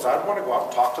timber sale, I'd want to go out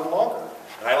and talk to the logger.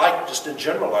 And I like, just in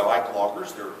general, I like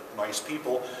loggers. They're nice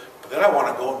people. But then I want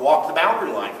to go and walk the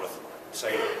boundary line with them.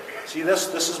 Say, see,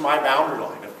 this is my boundary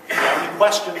line. If you have any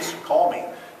questions, call me.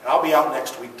 And I'll be out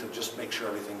next week to just make sure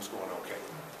everything's going okay.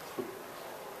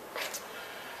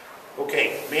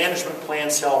 Okay, management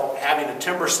plans help. Having a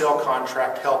timber sale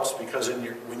contract helps because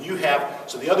when you have,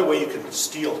 so the other way you can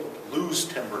lose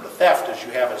timber to theft is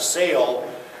you have a sale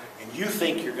and you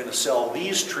think you're going to sell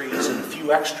these trees and a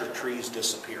few extra trees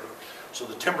disappear. So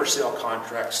the timber sale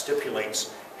contract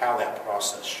stipulates how that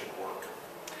process should work.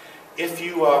 If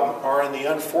you are in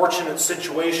the unfortunate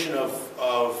situation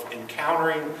of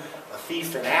encountering a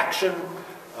thief in action,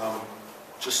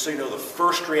 just so you know, the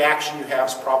first reaction you have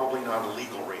is probably not a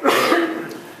legal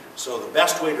reaction. So the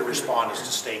best way to respond is to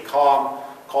stay calm,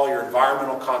 call your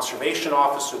environmental conservation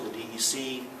officer, the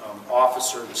DEC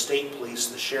officer, the state police,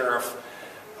 the sheriff.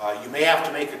 You may have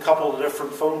to make a couple of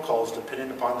different phone calls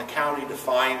depending upon the county to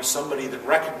find somebody that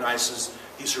recognizes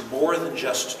these are more than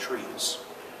just trees.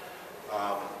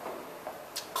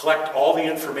 Collect all the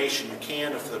information you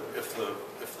can. If the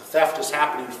theft is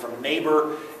happening from a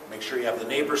neighbor, make sure you have the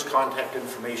neighbor's contact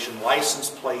information, license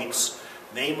plates,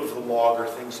 name of the logger,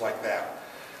 things like that.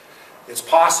 It's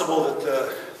possible that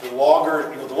the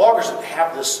loggers that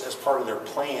have this as part of their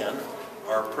plan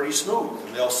are pretty smooth,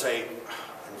 and they'll say,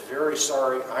 "I'm very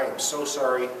sorry. I am so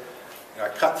sorry. I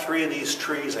cut 3 of these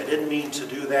trees. I didn't mean to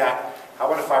do that. How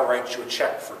about if I write you a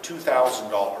check for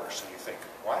 $2,000?" And you think,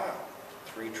 "Wow,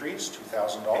 3 trees,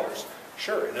 $2,000?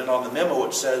 Sure." And then on the memo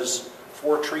it says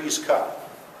 4 trees cut.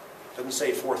 It doesn't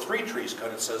say for 3 trees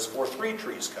cut, it says for 3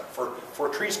 trees cut, for 4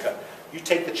 trees cut. You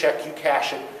take the check, you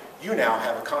cash it, you now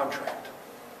have a contract.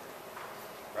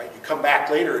 Right? You come back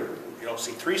later and you don't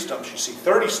see 3 stumps, you see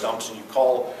 30 stumps, and you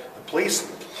call the police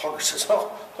and the logger says,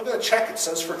 "Oh, look at the check, it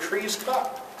says for trees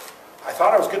cut. I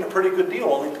thought I was getting a pretty good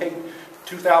deal, only paid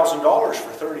 $2,000 for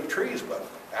 30 trees, but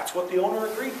that's what the owner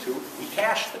agreed to. We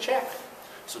cashed the check."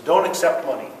 So don't accept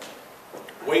money.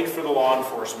 Wait for the law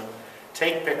enforcement.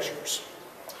 Take pictures.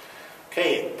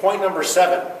 Okay, point number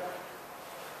 7.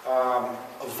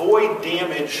 Avoid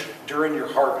damage during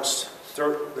your harvest.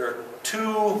 There are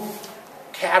 2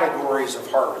 categories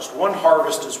of harvest. One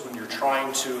harvest is when you're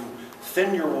trying to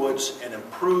thin your woods and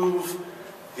improve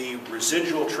the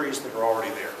residual trees that are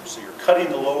already there. So you're cutting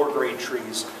the lower grade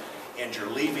trees and you're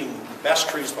leaving the best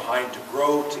trees behind to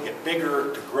grow, to get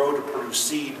bigger, to grow, to produce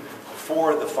seed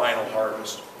before the final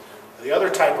harvest. The other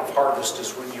type of harvest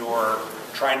is when you're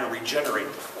trying to regenerate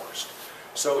the forest.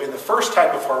 So in the first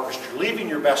type of harvest, you're leaving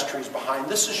your best trees behind.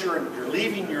 This is you're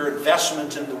leaving your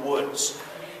investment in the woods.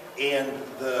 And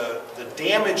the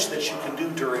damage that you can do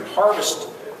during harvest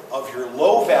of your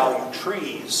low value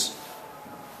trees,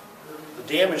 the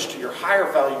damage to your higher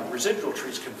value residual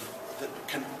trees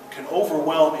can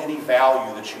overwhelm any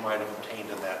value that you might have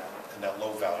obtained in that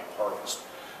low value harvest.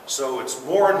 So it's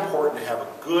more important to have a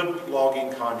good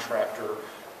logging contractor,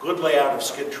 good layout of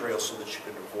skid trails so that you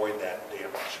can avoid that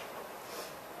damage.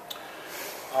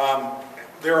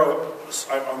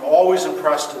 I'm always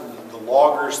impressed in the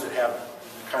loggers that have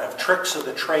kind of tricks of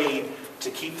the trade to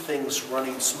keep things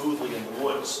running smoothly in the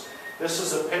woods. This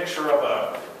is a picture of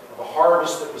a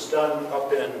harvest that was done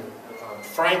up in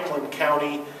Franklin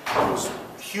County. It was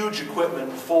huge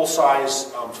equipment,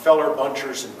 full-size feller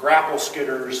bunchers and grapple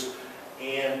skidders.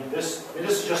 And this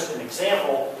is just an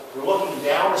example. We're looking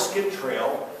down a skid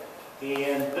trail,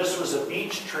 and this was a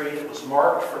beech tree that was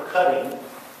marked for cutting.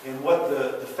 And what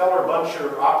the feller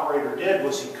buncher operator did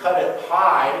was he cut it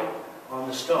high on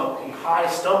the stump. He high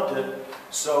stumped it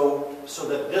so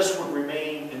that this would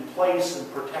remain in place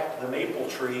and protect the maple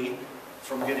tree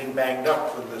from getting banged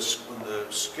up when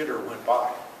the skidder went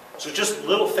by. So just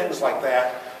little things like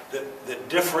that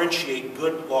differentiate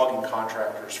good logging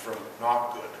contractors from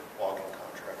not good logging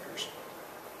contractors.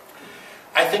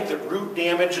 I think that root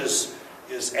damage is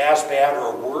as bad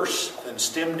or worse than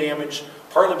stem damage,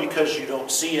 partly because you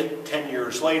don't see it 10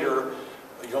 years later.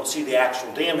 You don't see the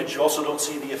actual damage. You also don't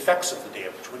see the effects of the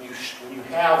damage. When you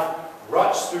have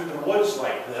ruts through the woods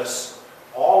like this,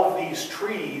 all of these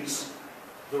trees,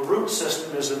 the root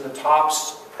system is in the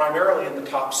tops, primarily in the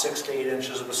top 6 to 8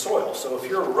 inches of the soil. So if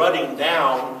you're rutting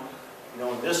down,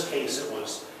 in this case it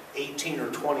was 18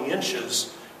 or 20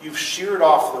 inches, you've sheared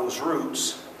off those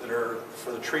roots that are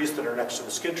for the trees that are next to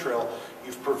the skid trail.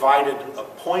 You've provided a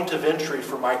point of entry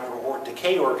for micro or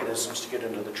decay organisms to get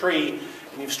into the tree,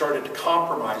 and you've started to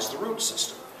compromise the root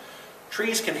system.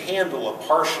 Trees can handle a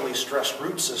partially stressed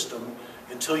root system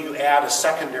until you add a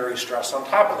secondary stress on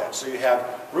top of that. So you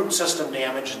have root system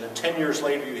damage, and then 10 years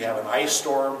later you have an ice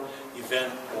storm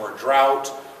event or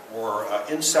drought or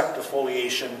insect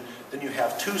defoliation. Then you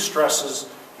have 2 stresses.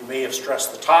 You may have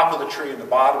stressed the top of the tree and the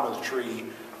bottom of the tree.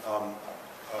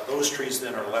 Those trees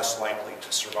then are less likely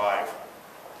to survive.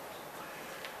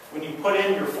 When you put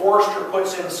in, your forester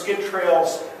puts in skid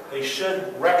trails, they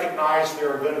should recognize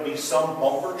there are going to be some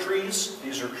bumper trees.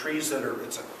 These are trees that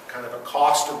it's a kind of a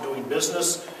cost of doing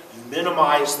business. You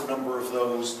minimize the number of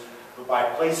those, but by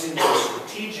placing those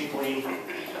strategically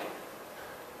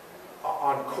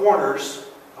on corners,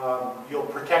 you'll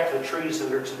protect the trees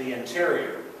that are to the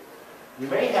interior. You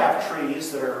may have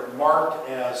trees that are marked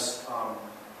as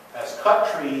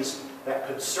cut trees that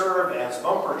could serve as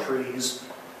bumper trees.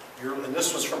 And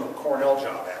this was from a Cornell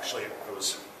job, actually. It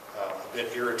was a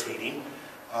bit irritating.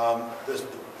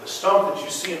 The stump that you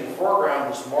see in the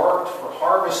foreground is marked for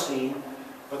harvesting,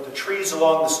 but the trees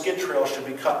along the skid trail should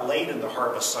be cut late in the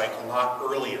harvest cycle, not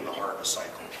early in the harvest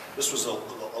cycle. This was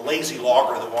a lazy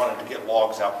logger that wanted to get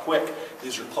logs out quick.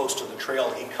 These are close to the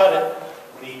trail. He cut it.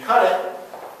 When he cut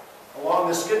it along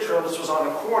the skid trail, this was on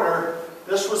a corner.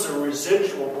 This was a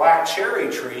residual black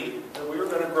cherry tree that we were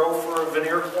going to grow for a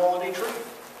veneer quality tree.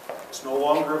 It's no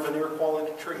longer a veneer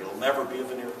quality tree. It'll never be a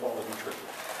veneer quality tree.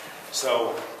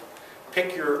 So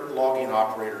pick your logging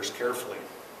operators carefully.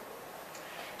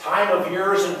 Time of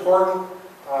year is important.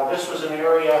 This was an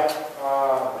area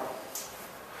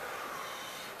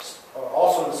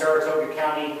also in Saratoga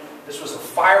County. This was a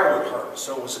firewood harvest,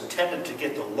 so it was intended to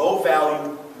get the low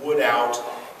value wood out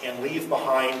and leave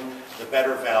behind the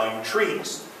better value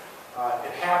trees.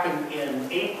 It happened in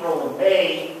April and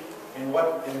May, and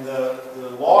the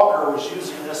logger was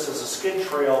using this as a skid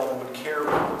trail and would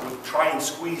try and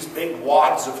squeeze big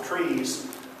wads of trees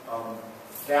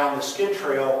down the skid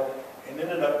trail, and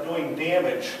ended up doing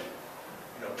damage,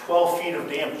 12 feet of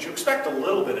damage. You expect a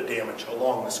little bit of damage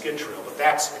along the skid trail, but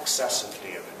that's excessive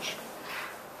damage.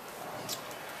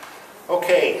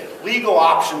 Okay, legal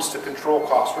options to control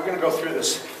costs. We're going to go through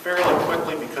this fairly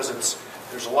quickly because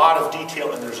there's a lot of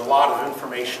detail and there's a lot of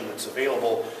information that's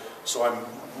available. So I'm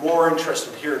more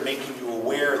interested here in making you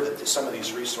aware that some of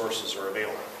these resources are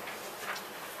available.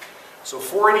 So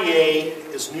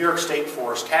 480A is New York State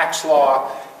forest tax law.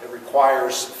 It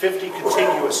requires 50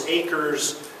 contiguous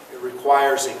acres. It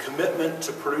requires a commitment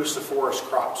to produce a forest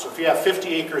crop. So if you have 50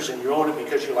 acres and you own it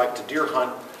because you like to deer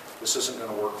hunt, this isn't going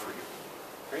to work for you.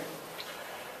 Okay?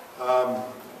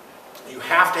 You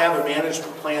have to have a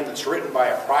management plan that's written by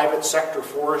a private sector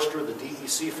forester. The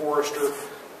DEC forester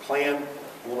plan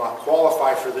will not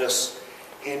qualify for this.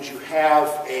 And you have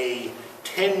a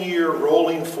 10-year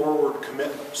rolling forward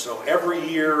commitment. So every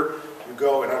year you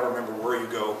go, and I don't remember where you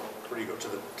go to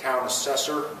the town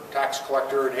assessor, tax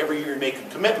collector, and every year you make a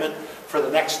commitment for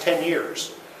the next 10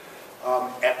 years.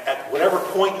 At whatever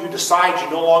point you decide you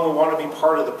no longer want to be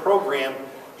part of the program,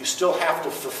 you still have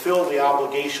to fulfill the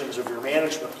obligations of your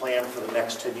management plan for the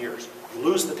next 10 years. You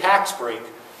lose the tax break,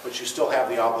 but you still have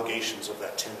the obligations of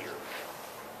that 10 year.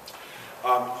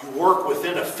 You work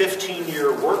within a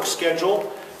 15-year work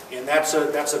schedule, and that's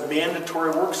a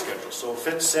mandatory work schedule. So if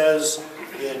it says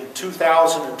in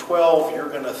 2012 you're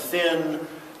going to thin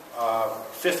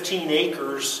 15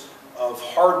 acres of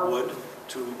hardwood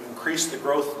to increase the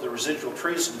growth of the residual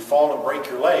trees and you fall and break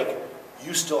your leg,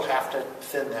 you still have to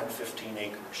thin that 15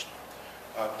 acres.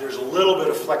 There's a little bit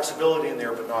of flexibility in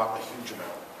there, but not a huge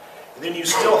amount. And then you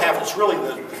still have, it's really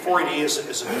the 480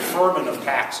 is a deferment of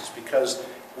taxes, because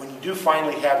when you do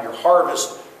finally have your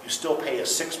harvest, you still pay a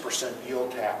 6%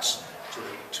 yield tax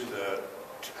to the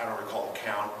I don't recall the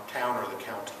town or the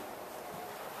county.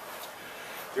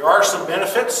 There are some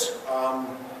benefits,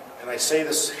 and I say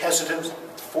this hesitant,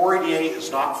 480A is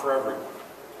not for everyone.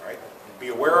 All right? Be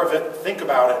aware of it, think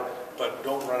about it, but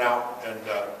don't run out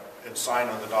and sign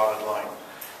on the dotted line.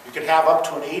 You can have up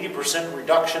to an 80%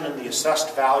 reduction in the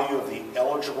assessed value of the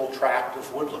eligible tract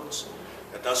of woodlands.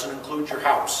 That doesn't include your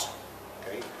house.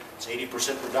 Okay? It's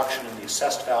 80% reduction in the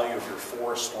assessed value of your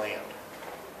forest land.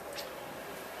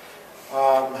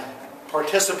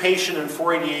 Participation in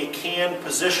 480A can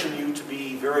position you to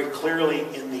be very clearly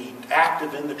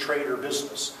active in the trade or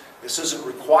business. This isn't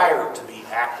required to be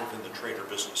active in the trade or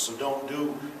business, so don't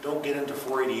get into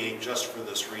 480A just for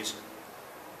this reason.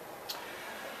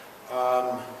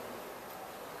 The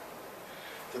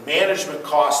management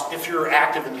costs, if you're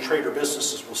active in the trade or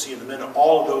businesses, we'll see in a minute,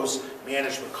 all of those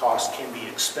management costs can be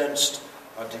expensed,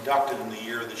 deducted in the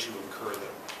year that you incur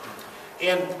them.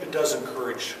 And it does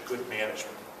encourage good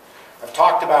management. I've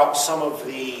talked about some of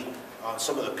the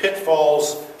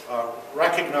pitfalls.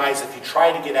 Recognize if you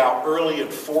try to get out early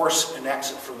and force an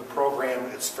exit from the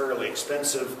program, it's fairly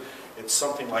expensive. It's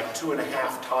something like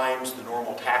 2.5 times the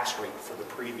normal tax rate for the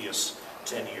previous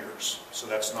 10 years. So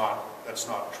that's not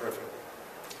terrific.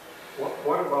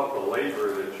 What about the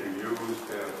labor that you use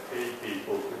to pay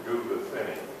people to do the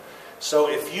thinning? So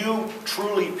if you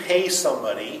truly pay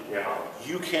somebody,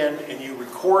 you can, and you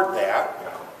record that,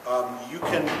 you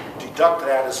can deduct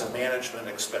that as a management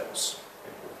expense.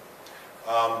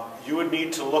 You would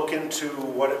need to look into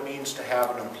what it means to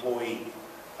have an employee.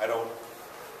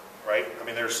 Right? I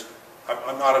mean,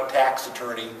 I'm not a tax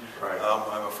attorney. Right.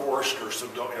 I'm a forester, so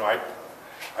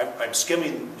I'm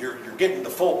skimming. You're getting the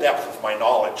full depth of my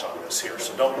knowledge on this here,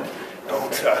 so don't,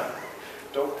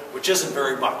 which isn't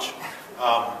very much.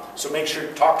 So make sure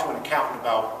you talk to an accountant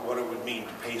about what it would mean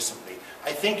to pay somebody.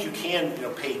 I think you can,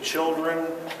 pay children,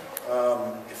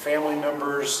 family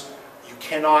members. You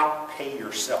cannot pay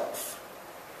yourself.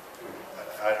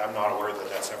 I'm not aware that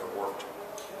that's ever worked.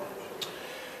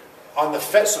 So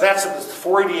that's the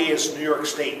 488 is New York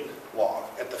State law.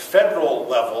 At the federal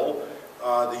level,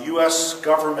 the U.S.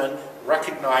 government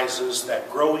recognizes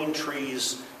that growing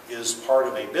trees is part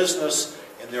of a business,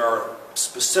 and there are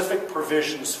specific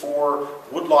provisions for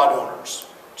woodlot owners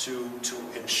to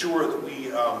ensure that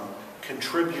we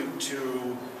contribute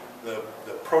to the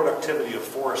productivity of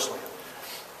forest land.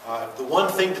 The one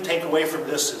thing to take away from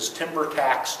this is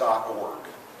timbertax.org.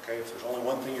 Okay, if there's only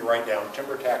one thing you write down,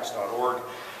 timbertax.org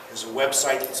is a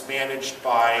website that's managed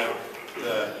by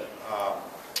the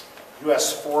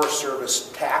U.S. Forest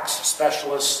Service tax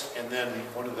specialists, and then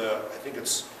one of the, I think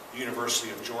it's the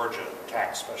University of Georgia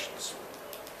tax specialists.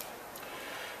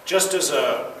 Just as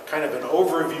a kind of an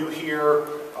overview here,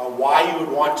 why you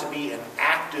would want to be an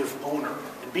active owner.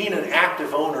 And being an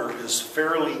active owner is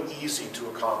fairly easy to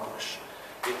accomplish.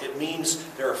 It means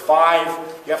there are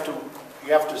 5, you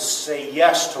have to say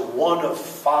yes to one of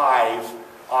 5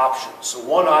 options. So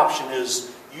one option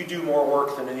is you do more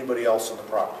work than anybody else on the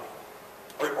property.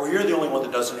 Or you're the only one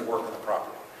that does any work on the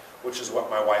property, which is what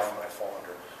my wife and I fall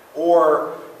under.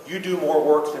 Or you do more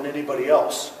work than anybody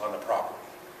else on the property.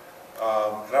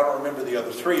 And I don't remember the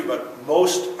other 3, but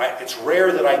it's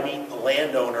rare that I meet a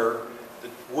landowner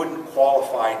that wouldn't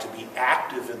qualify to be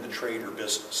active in the trade or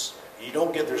business. You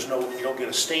don't get a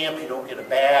stamp, you don't get a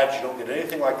badge, you don't get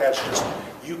anything like that. It's just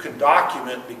you can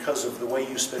document, because of the way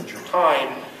you spend your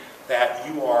time, that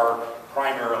you are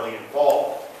primarily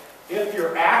involved. If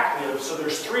you're active, so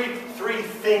there's three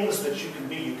things that you can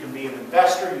be. You can be an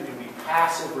investor, you can be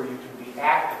passive, or you can be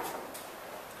active.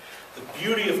 The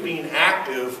beauty of being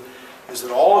active is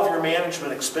that all of your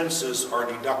management expenses are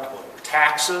deductible.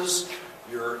 Taxes,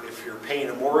 if you're paying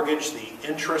a mortgage, the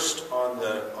interest on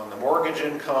the mortgage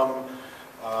income,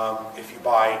 if you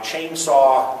buy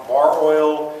chainsaw, bar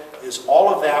oil,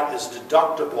 all of that is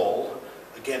deductible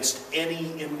against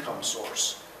any income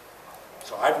source.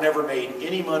 So I've never made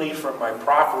any money from my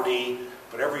property,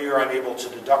 but every year I'm able to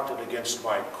deduct it against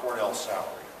my Cornell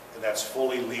salary, and that's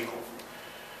fully legal.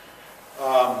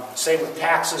 Same with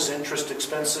taxes, interest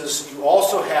expenses. You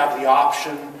also have the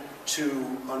option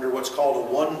to, under what's called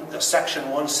a Section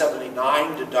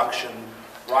 179 deduction,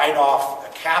 write off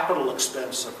a capital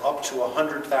expense of up to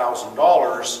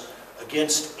 $100,000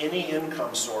 against any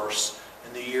income source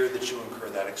in the year that you incur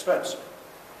that expense.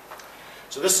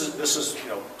 So this is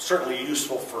certainly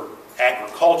useful for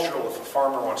agricultural. If a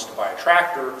farmer wants to buy a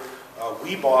tractor,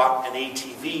 we bought an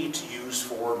ATV to use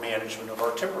for management of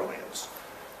our timberlands.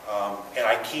 And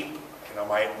I keep,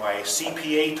 my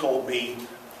CPA told me,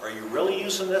 "Are you really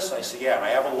using this?" And I said, "Yeah." And I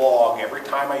have a log. Every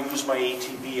time I use my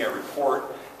ATV, I report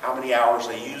how many hours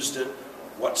I used it,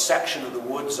 what section of the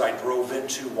woods I drove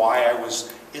into, why I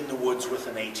was in the woods with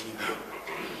an ATV.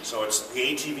 So the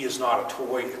ATV is not a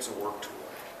toy, it's a work tool.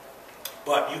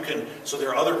 But so there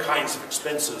are other kinds of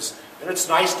expenses, and it's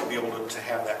nice to be able to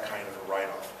have that kind of a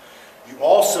write-off. You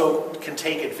also can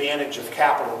take advantage of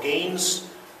capital gains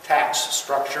tax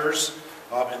structures,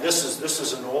 and this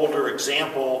is an older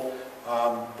example,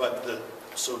 but the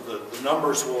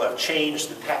numbers will have changed.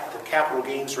 The capital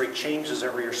gains rate changes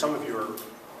every year. Some of you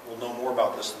will know more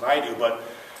about this than I do, but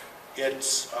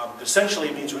it's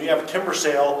essentially means when you have a timber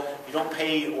sale, you don't have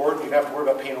to worry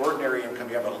about paying ordinary income.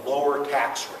 You have a lower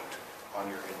tax rate on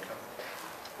your income,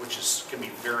 which can be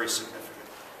very significant.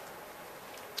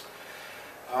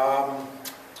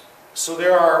 So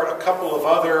there are a couple of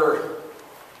other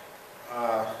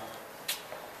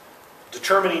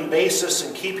determining basis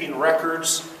and keeping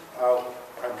records.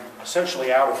 I'm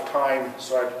essentially out of time,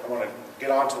 so I want to get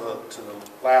on to the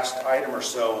last item or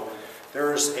so.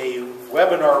 There's a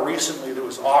webinar recently that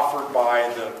was offered by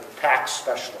the tax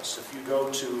specialists. If you go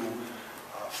to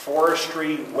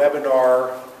forestry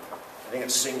webinar, I think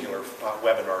it's singular, not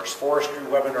webinars,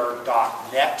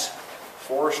 forestrywebinar.net,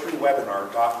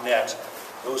 forestrywebinar.net.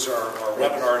 Those are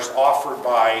webinars offered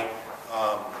by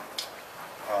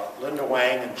Linda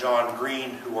Wang and John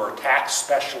Green, who are tax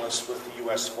specialists with the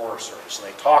U.S. Forest Service. And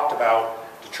they talked about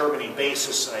determining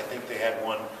basis, and I think they had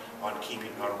one on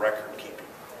record keeping.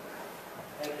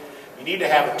 You need to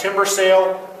have a timber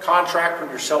sale contract when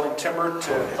you're selling timber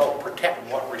to help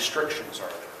protect what restrictions are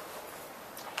there.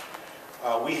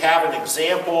 We have an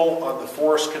example on the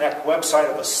Forest Connect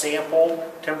website of a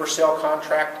sample timber sale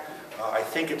contract. I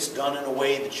think it's done in a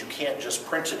way that you can't just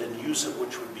print it and use it,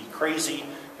 which would be crazy,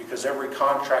 because every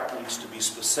contract needs to be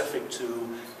specific to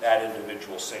that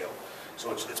individual sale.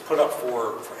 So it's put up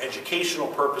for educational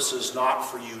purposes, not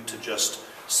for you to just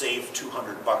save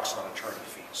 $200 on attorney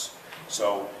fees.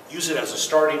 So use it as a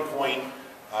starting point.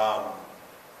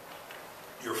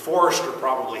 Your forester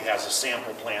probably has a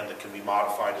sample plan that can be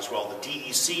modified as well. The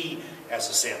DEC has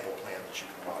a sample plan that you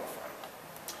can modify.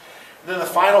 And then the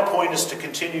final point is to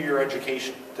continue your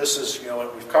education. This is,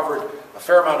 we've covered a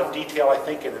fair amount of detail, I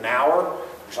think, in an hour.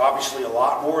 There's obviously a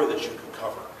lot more that you can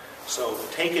cover. So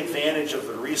take advantage of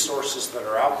the resources that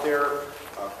are out there.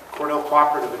 Cornell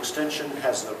Cooperative Extension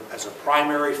has a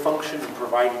primary function in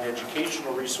providing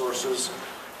educational resources,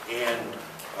 and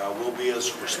we'll be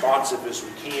as responsive as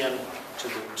we can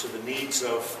to the needs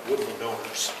of woodland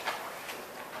owners.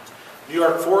 New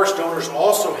York Forest Owners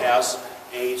also has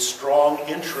a strong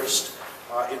interest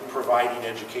in providing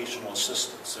educational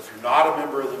assistance. If you're not a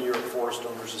member of the New York Forest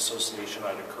Owners Association,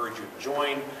 I'd encourage you to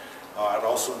join. I'd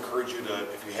also encourage you to,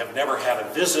 if you have never had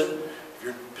a visit,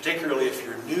 particularly if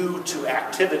you're new to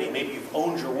activity, maybe you've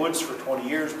owned your woods for 20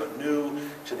 years, but new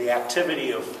to the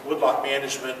activity of woodlot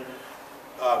management,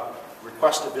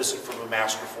 request a visit from a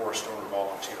master forest owner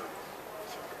volunteer.